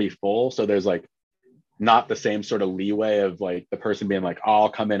presses are pretty full, so there's like not the same sort of leeway of like the person being like, oh, I'll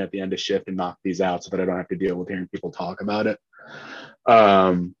come in at the end of shift and knock these out so that I don't have to deal with hearing people talk about it.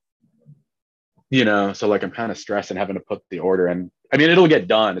 You know, so like I'm kind of stressed and having to put the order in. I mean, it'll get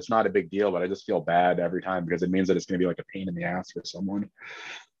done. It's not a big deal, but I just feel bad every time because it means that it's going to be like a pain in the ass for someone.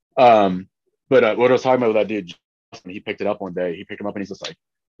 But what I was talking about with that dude, Justin, he picked it up one day. He picked him up and he's just like,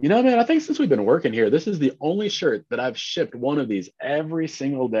 you know, man, I think since we've been working here, this is the only shirt that I've shipped one of these every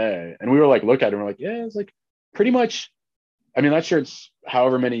single day. And we were like, look at it, and we're like, yeah, it's like pretty much. I mean, that shirt's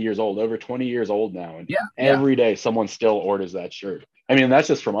however many years old, over 20 years old now. And every day someone still orders that shirt. I mean, that's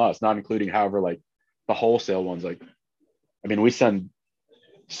just from us, not including however like the wholesale ones. Like, I mean, we send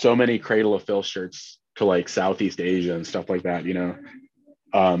so many Cradle of Filth shirts to like Southeast Asia and stuff like that, you know.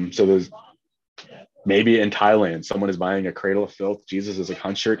 So there's maybe in Thailand, someone is buying a Cradle of Filth Jesus is a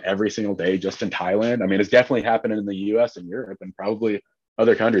Cunt shirt every single day just in Thailand. I mean, it's definitely happening in the US and Europe and probably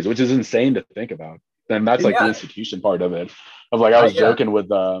other countries, which is insane to think about. And that's like the institution part of it. Of like, I was joking with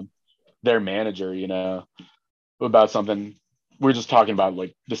their manager, you know, about something. We're just talking about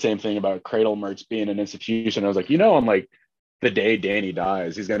like the same thing about Cradle merch being an institution. I was like, you know, on like the day Danny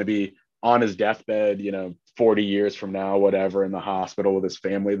dies, he's going to be on his deathbed, you know, 40 years from now, whatever, in the hospital with his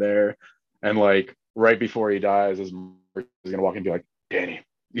family there. And like right before he dies, his merch is going to walk in and be like, Danny,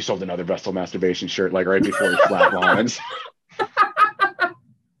 you sold another Vestal Masturbation shirt, like right before he flatlines.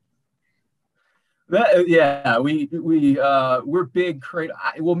 We're big Cradle.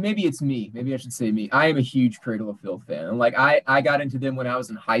 Well, maybe it's me. Maybe I should say me. I am a huge Cradle of Filth fan. And like I got into them when I was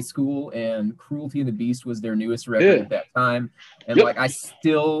in high school, and Cruelty and the Beast was their newest record at that time. And like I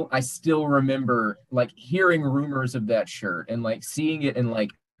still remember like hearing rumors of that shirt and like seeing it in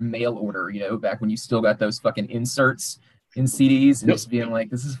like mail order, you know, back when you still got those fucking inserts in CDs and just being like,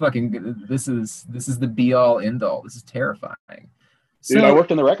 this is the be all end all. This is terrifying. Dude, I worked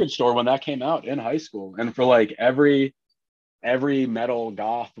in the record store when that came out in high school. And for like every metal,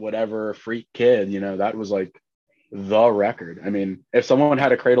 goth, whatever, freak kid, you know, that was like the record. I mean, if someone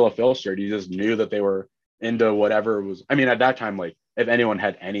had a Cradle of Filth shirt, you just knew that they were into whatever was. I mean, at that time, like if anyone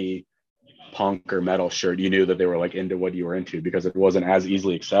had any punk or metal shirt, you knew that they were like into what you were into because it wasn't as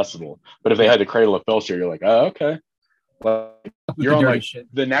easily accessible. But if they had the Cradle of Filth shirt, you're like, oh, okay. Well, you're on like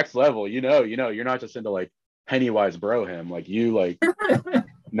the next level, you know, you're not just into like Pennywise Broham, like you like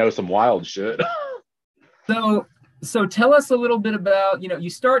know some wild shit. So tell us a little bit about, you know,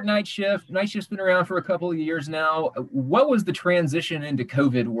 you start Night Shift. Night Shift's been around for a couple of years now. What was the transition into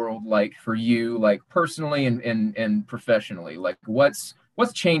COVID world like for you, like personally and professionally? Like what's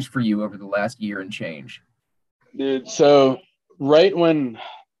changed for you over the last year and change? Dude, so right when,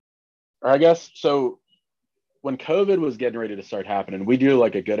 or I guess, so when COVID was getting ready to start happening, we do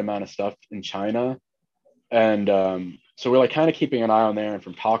like a good amount of stuff in China. And so we're like kind of keeping an eye on there. And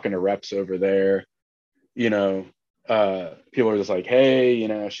from talking to reps over there, you know, people are just like, hey, you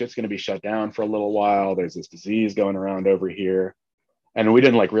know, shit's going to be shut down for a little while. There's this disease going around over here. And we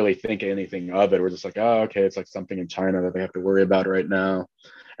didn't like really think anything of it. We're just like, oh, okay, it's like something in China that they have to worry about right now.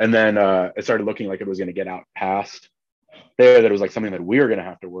 And then it started looking like it was going to get out past there, that it was like something that we were going to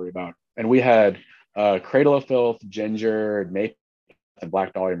have to worry about. And we had Cradle of Filth, Ginger, Maple, and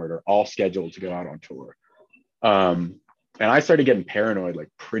Black Dahlia Murder all scheduled to go out on tour. And I started getting paranoid like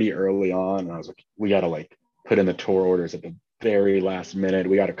pretty early on. And I was like, we got to like put in the tour orders at the very last minute.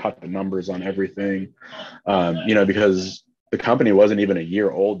 We got to cut the numbers on everything, you know, because the company wasn't even a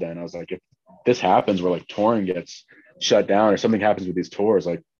year old then. I was like, if this happens where like touring gets shut down or something happens with these tours,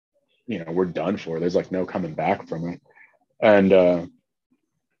 like, you know, we're done for. There's like no coming back from it. And I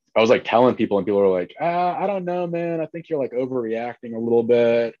was like telling people, and people were like, I don't know, man. I think you're like overreacting a little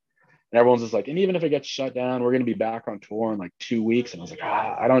bit. And everyone's just like, and even if it gets shut down, we're going to be back on tour in like 2 weeks. And I was like,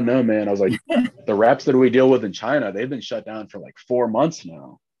 I don't know, man. I was like, the reps that we deal with in China, they've been shut down for like 4 months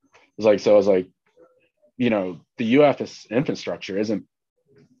now. I was like, you know, the US infrastructure isn't,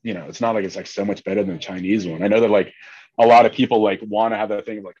 you know, it's not like it's like so much better than the Chinese one. I know that like a lot of people like want to have that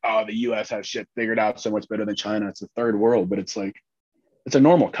thing of like, oh, the US has shit figured out so much better than China. It's a third world, but it's like, it's a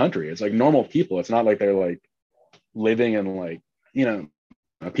normal country. It's like normal people. It's not like they're like living in like, you know,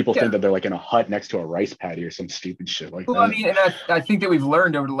 people think that they're like in a hut next to a rice paddy or some stupid shit like that. I mean, and I think that we've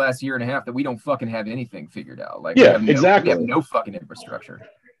learned over the last year and a half that we don't fucking have anything figured out. Like, exactly. We have no fucking infrastructure.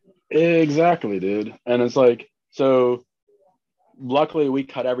 Exactly, dude. And it's like, so luckily we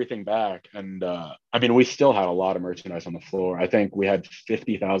cut everything back. And I mean, we still had a lot of merchandise on the floor. I think we had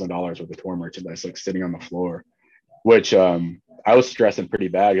 $50,000 worth of tour merchandise like sitting on the floor. which I was stressing pretty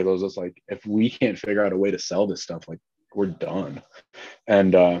bad because I was just like, if we can't figure out a way to sell this stuff, like we're done.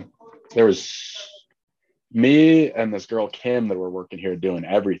 And there was me and this girl Kim that were working here doing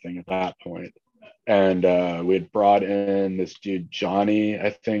everything at that point. And we had brought in this dude Johnny, I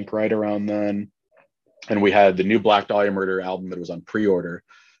think, right around then. And we had the new Black Dahlia Murder album that was on pre-order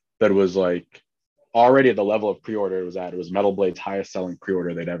that was like already at the level of pre-order it was at. It was Metal Blade's highest selling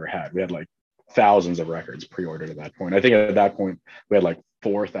pre-order they'd ever had. We had like thousands of records pre-ordered at that point. I think at that point we had like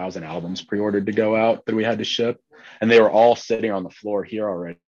 4,000 albums pre-ordered to go out that we had to ship, and they were all sitting on the floor here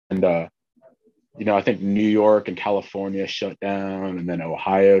already. And you know, I think New York and California shut down, and then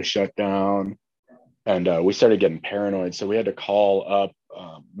Ohio shut down, and we started getting paranoid. So we had to call up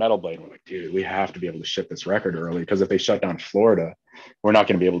Metal Blade. We're like, dude, we have to be able to ship this record early, because if they shut down Florida, we're not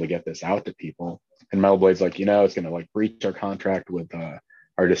going to be able to get this out to people. And Metal Blade's like, you know, it's going to like breach our contract with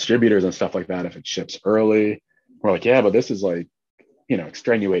our distributors and stuff like that if it ships early. We're like, yeah, but this is like, you know,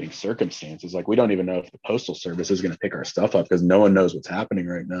 extenuating circumstances. Like, we don't even know if the postal service is going to pick our stuff up, because no one knows what's happening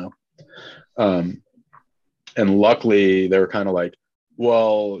right now. And luckily they were kind of like,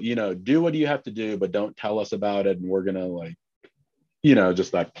 well, you know, do what you have to do, but don't tell us about it, and we're going to like, you know,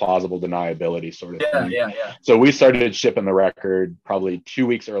 just that plausible deniability sort of thing. Yeah. So we started shipping the record probably 2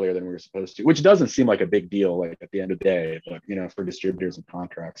 weeks earlier than we were supposed to, which doesn't seem like a big deal, like at the end of the day, but you know, for distributors and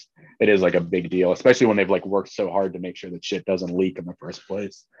contracts, it is like a big deal, especially when they've like worked so hard to make sure that shit doesn't leak in the first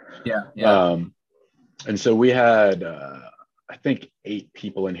place. Yeah. And so we had, I think 8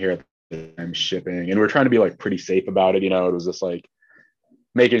 people in here at the time shipping, and we're trying to be like pretty safe about it. You know, it was just like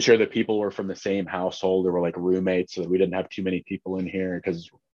making sure that people were from the same household or were like roommates, so that we didn't have too many people in here, because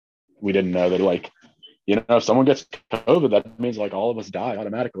we didn't know that, like, you know, if someone gets COVID, that means like all of us die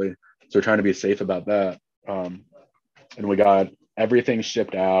automatically. So we're trying to be safe about that. And we got everything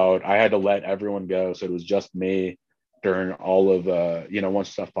shipped out. I had to let everyone go. So it was just me during all of, you know, once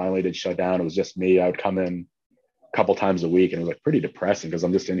stuff finally did shut down, it was just me. I would come in a couple times a week, and it was like pretty depressing, because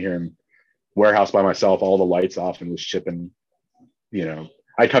I'm just in here in warehouse by myself, all the lights off, and was shipping, you know,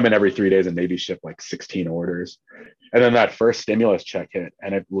 I'd come in every 3 days and maybe ship like 16 orders. And then that first stimulus check hit,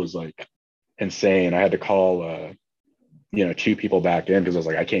 and it was like insane. I had to call, you know, 2 people back in, because I was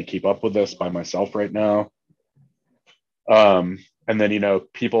like, I can't keep up with this by myself right now. And then, you know,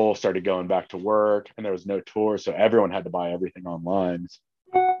 people started going back to work, and there was no tour, so everyone had to buy everything online.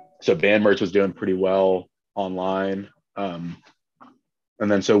 So band merch was doing pretty well online. And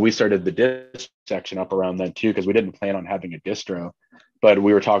then so we started the disc section up around then too, because we didn't plan on having a distro. But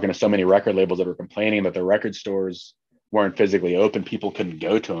we were talking to so many record labels that were complaining that the record stores weren't physically open. People couldn't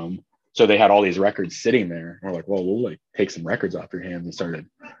go to them. So they had all these records sitting there. And we're like, well, we'll like take some records off your hands, and started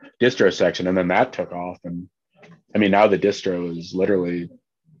distro section. And then that took off. And I mean, now the distro is literally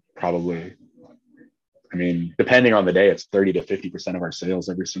probably, I mean, depending on the day, it's 30 to 50% of our sales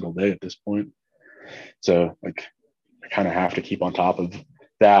every single day at this point. So like, I kind of have to keep on top of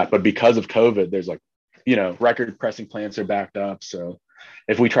that. But because of COVID, there's like, you know, record pressing plants are backed up. So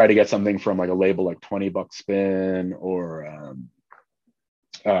if we try to get something from like a label like 20 Buck Spin or,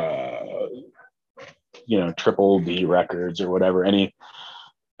 you know, Triple D Records or whatever, any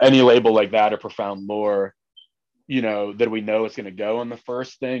label like that, or Profound Lore, you know, that we know it's going to go on the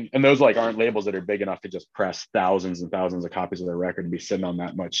first thing. And those like aren't labels that are big enough to just press thousands and thousands of copies of their record and be sitting on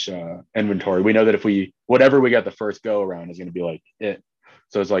that much inventory. We know that if whatever we got the first go around is going to be like it.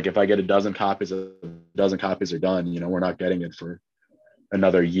 So it's like, if I get a dozen copies are done, you know, we're not getting it for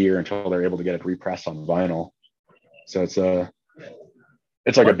another year until they're able to get it repressed on vinyl. So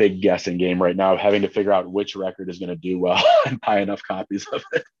it's like a big guessing game right now, having to figure out which record is going to do well and buy enough copies of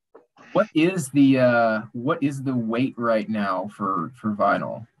it. What is the wait right now for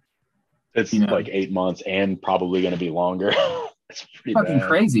vinyl? It's like 8 months, and probably going to be longer. It's pretty fucking bad.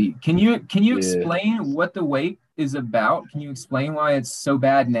 Crazy. Can you explain what the wait is about? Can you explain why it's so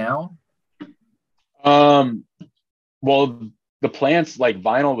bad now? Well, the plants, like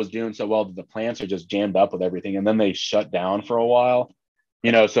vinyl was doing so well that the plants are just jammed up with everything, and then they shut down for a while.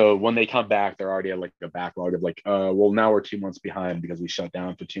 You know, so when they come back, they're already at like a backlog of like, well, now we're 2 months behind because we shut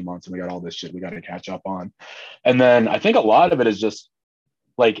down for 2 months and we got all this shit we got to catch up on. And then I think a lot of it is just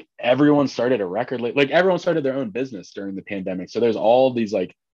like everyone started a record, like everyone started their own business during the pandemic. So there's all these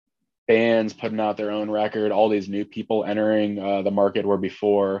like bands putting out their own record, all these new people entering the market, where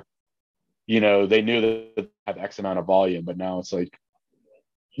before, you know, they knew that they have X amount of volume, but now it's like,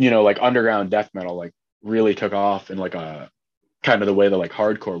 you know, like underground death metal like really took off in like a kind of the way that like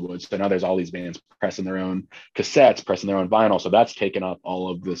hardcore would. So now there's all these bands pressing their own cassettes, pressing their own vinyl. So that's taken up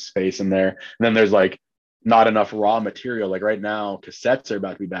all of the space in there. And then there's like not enough raw material. Like right now, cassettes are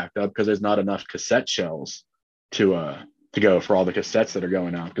about to be backed up because there's not enough cassette shells to go for all the cassettes that are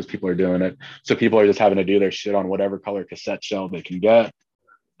going out because people are doing it. So people are just having to do their shit on whatever color cassette shell they can get.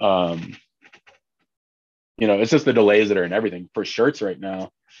 You know, it's just the delays that are in everything for shirts right now.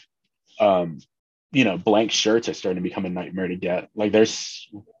 You know, blank shirts are starting to become a nightmare to get. Like there's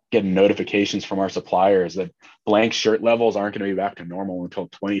getting notifications from our suppliers that blank shirt levels aren't going to be back to normal until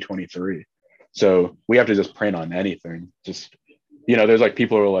 2023. So we have to just print on anything. Just, you know, there's like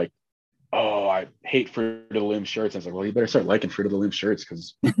people who are like, oh, I hate Fruit of the Loom shirts. I was like, well, you better start liking Fruit of the Loom shirts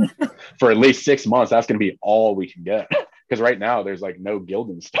because for at least 6 months, that's going to be all we can get. Because right now there's like no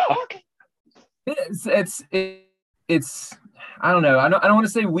Gildan stock. It's I don't know. I don't want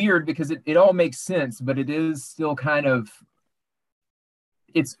to say weird because it all makes sense, but it is still kind of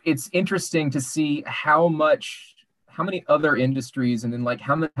it's interesting to see how many other industries and then like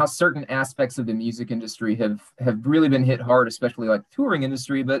how certain aspects of the music industry have really been hit hard, especially like touring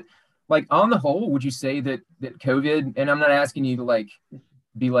industry. But like on the whole, would you say that COVID, and I'm not asking you to like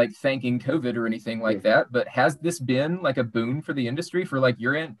be like thanking COVID or anything like that, but has this been like a boon for the industry for like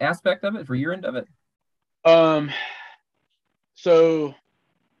your end aspect of it, for your end of it? So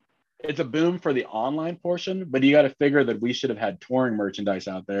it's a boom for the online portion, but you got to figure that we should have had touring merchandise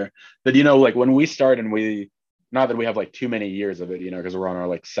out there. But, you know, like when we start and not that we have like too many years of it, you know, because we're on our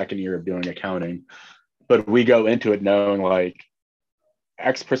like second year of doing accounting, but we go into it knowing like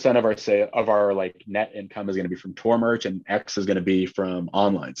X% of our like net income is going to be from tour merch and X is going to be from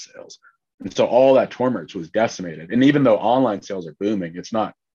online sales. And so all that tour merch was decimated. And even though online sales are booming, it's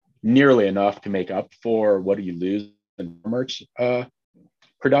not nearly enough to make up for what you lose in merch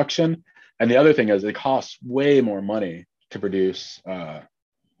production. And the other thing is it costs way more money to produce,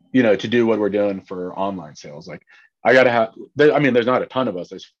 you know, to do what we're doing for online sales. Like I got to have, I mean, there's not a ton of us,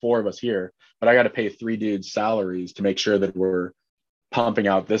 there's 4 of us here, but I got to pay 3 dudes salaries to make sure that we're pumping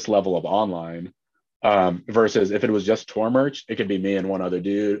out this level of online versus if it was just tour merch, it could be me and 1 other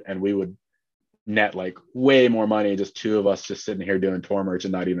dude. And we would net like way more money, just 2 of us just sitting here doing tour merch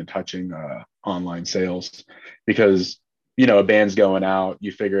and not even touching online sales. Because, you know, a band's going out,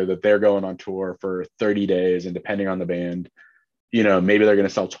 you figure that they're going on tour for 30 days and depending on the band, you know, maybe they're going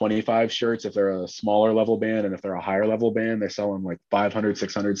to sell 25 shirts if they're a smaller level band. And if they're a higher level band, they're selling like 500,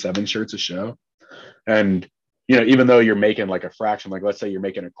 600, 7 shirts a show. And, you know, even though you're making like a fraction, like let's say you're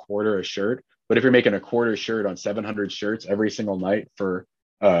making a quarter a shirt, but if you're making a quarter shirt on 700 shirts every single night for,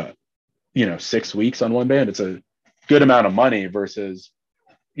 you know, 6 weeks on one band, it's a good amount of money versus,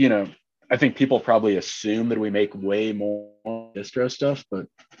 you know, I think people probably assume that we make way more distro stuff, but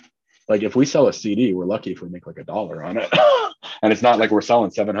like if we sell a CD, we're lucky if we make like $1 on it. And it's not like we're selling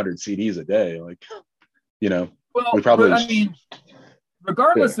 700 CDs a day. Like, you know, well, we probably, I mean,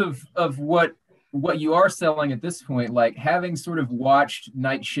 regardless of what you are selling at this point, like having sort of watched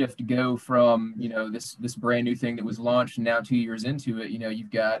Night Shift go from, you know, this brand new thing that was launched and now 2 years into it, you know,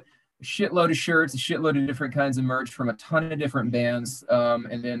 you've got a shitload of shirts, a shitload of different kinds of merch from a ton of different bands.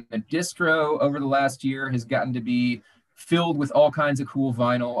 And then the distro over the last year has gotten to be filled with all kinds of cool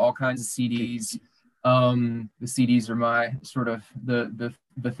vinyl, all kinds of CDs. The CDs are my sort of the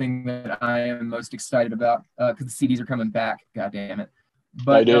thing that I am most excited about because the CDs are coming back. God damn it.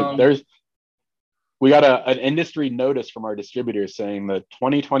 But we got an industry notice from our distributors saying that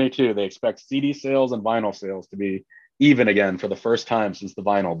 2022, they expect CD sales and vinyl sales to be even again for the first time since the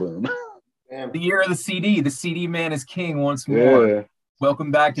vinyl boom. The year of the CD. The CD man is king once more. Yeah.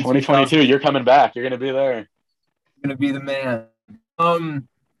 Welcome back to 2022. You're coming back. You're going to be there. You're going to be the man.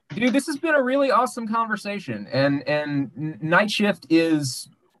 Dude, this has been a really awesome conversation. And Night Shift is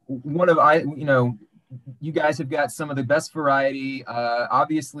one of, you know, you guys have got some of the best variety.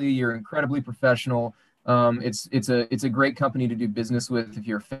 Obviously, you're incredibly professional. It's a great company to do business with if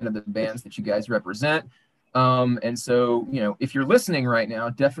you're a fan of the bands that you guys represent. And so, you know, if you're listening right now,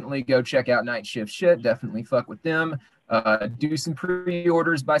 definitely go check out Night Shift shit. Definitely fuck with them. Do some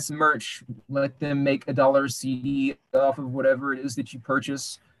pre-orders, buy some merch, let them make $1 CD off of whatever it is that you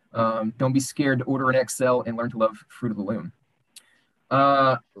purchase. Don't be scared to order an XL and learn to love Fruit of the Loom.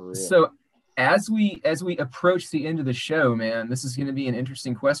 So as we approach the end of the show, man, this is going to be an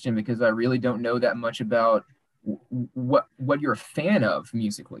interesting question because I really don't know that much about what you're a fan of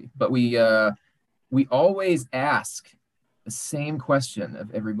musically, but we always ask the same question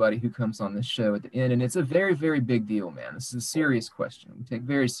of everybody who comes on this show at the end, and it's a very, very big deal, man. This is a serious question. We take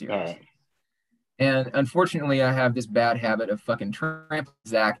very seriously. Right. And unfortunately, I have this bad habit of fucking trampling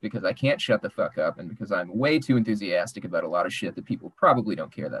Zach because I can't shut the fuck up and because I'm way too enthusiastic about a lot of shit that people probably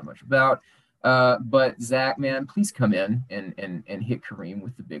don't care that much about. But Zach, man, please come in and hit Kareem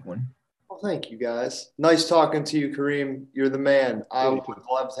with the big one. Well, thank you, guys. Nice talking to you, Kareem. You're the man. I would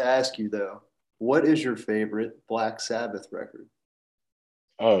love to ask you, though. What is your favorite Black Sabbath record?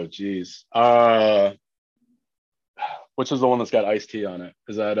 Oh, geez. Which is the one that's got Ice-T on it?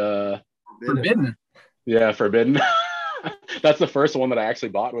 Is that Forbidden. Yeah, Forbidden. That's the first one that I actually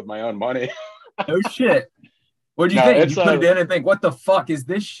bought with my own money. Oh shit. What do you No, think? it's, You put it in and think, what the fuck is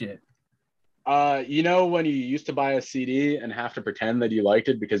this shit? You know when you used to buy a CD and have to pretend that you liked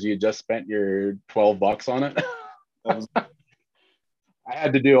it because you just spent your $12 on it? I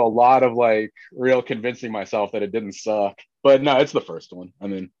had to do a lot of like real convincing myself that it didn't suck. But no, it's the first one. I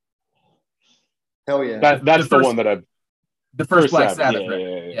mean, hell yeah. That's the one that I the first Black Sabbath yeah,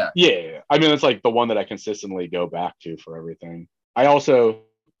 record. Yeah. I mean, it's like the one that I consistently go back to for everything. I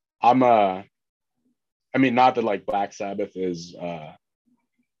mean, not that like Black Sabbath is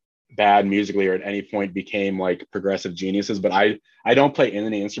bad musically or at any point became like progressive geniuses, but I don't play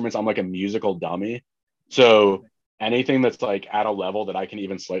any instruments. I'm like a musical dummy. So anything that's like at a level that I can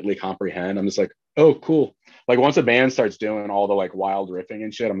even slightly comprehend, I'm just like, oh, cool. Like once a band starts doing all the like wild riffing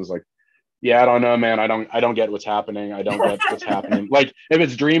and shit, I'm just like, yeah, I don't know, man. I don't get what's happening. I don't get what's happening. Like if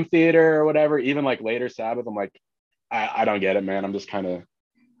it's Dream Theater or whatever, even like later Sabbath, I'm like, I don't get it, man. I'm just kind of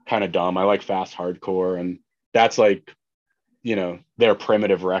dumb. I like fast hardcore, and that's like, you know, their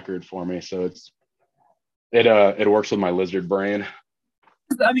primitive record for me. So it works with my lizard brain.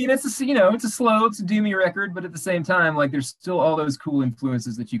 I mean, it's a doomy record, but at the same time, like there's still all those cool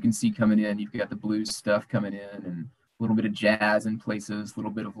influences that you can see coming in. You've got the blues stuff coming in, and a little bit of jazz in places, a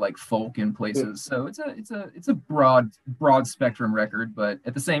little bit of like folk in places. So it's a broad spectrum record, but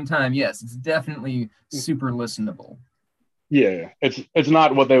at the same time, yes, it's definitely super listenable. Yeah, it's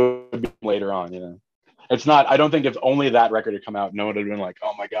not what they would be later on, you know. It's not. I don't think if only that record had come out, no one would have been like,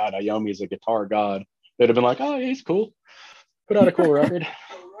 "Oh my God, Iommi's a guitar god." They'd have been like, "Oh, yeah, he's cool. Put out a cool record."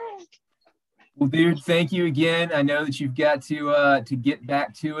 Well, dude, thank you again. I know that you've got to get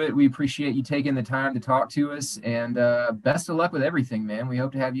back to it. We appreciate you taking the time to talk to us, and best of luck with everything, man. We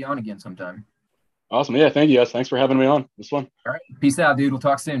hope to have you on again sometime. Awesome. Yeah, thank you guys. Thanks for having me on. It was fun. All right. Peace out, dude. We'll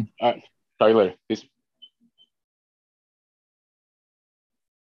talk soon. All right. Talk to you later. Peace.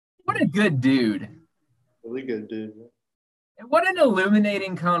 What a good dude. Really good dude. What an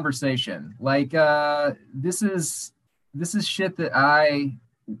illuminating conversation. Like this is shit that I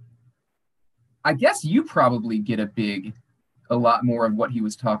guess you probably get a lot more of what he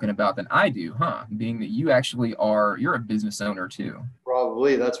was talking about than I do, huh? Being that you're a business owner too.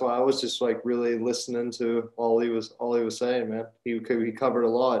 Probably. That's why I was just like really listening to all he was saying, man. He covered a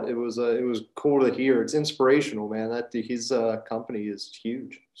lot. It was cool to hear. It's inspirational, man. That his company is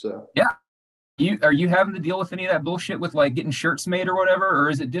huge. So yeah. Are you having to deal with any of that bullshit with like getting shirts made or whatever,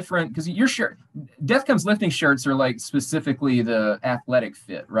 or is it different? Because your shirt, Death Comes Lifting shirts are like specifically the athletic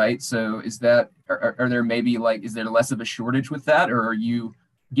fit, right? So is that are there maybe like is there less of a shortage with that, or are you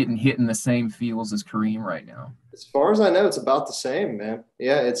getting hit in the same feels as Kareem right now? As far as I know, it's about the same, man.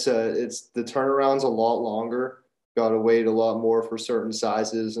 Yeah, it's the turnaround's a lot longer. Got to wait a lot more for certain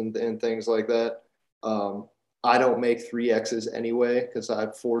sizes and things like that. I don't make 3Xs anyway because I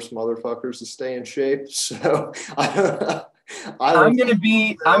force motherfuckers to stay in shape. So I'm gonna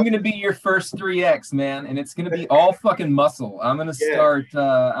be your first 3X, man, and it's gonna be all fucking muscle. I'm gonna start.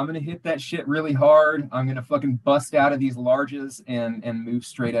 I'm gonna hit that shit really hard. I'm gonna fucking bust out of these larges and move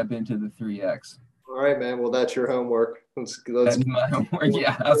straight up into the 3X. All right, man. Well, that's your homework. That's my homework.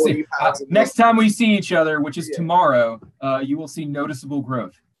 Yeah, I'll see. Next time we see each other, which is tomorrow, you will see noticeable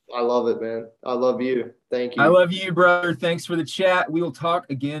growth. I love it, man. I love you. Thank you. I love you, brother. Thanks for the chat. We will talk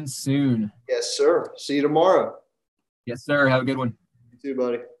again soon. Yes, sir. See you tomorrow. Yes, sir. Have a good one. You too,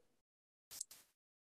 buddy.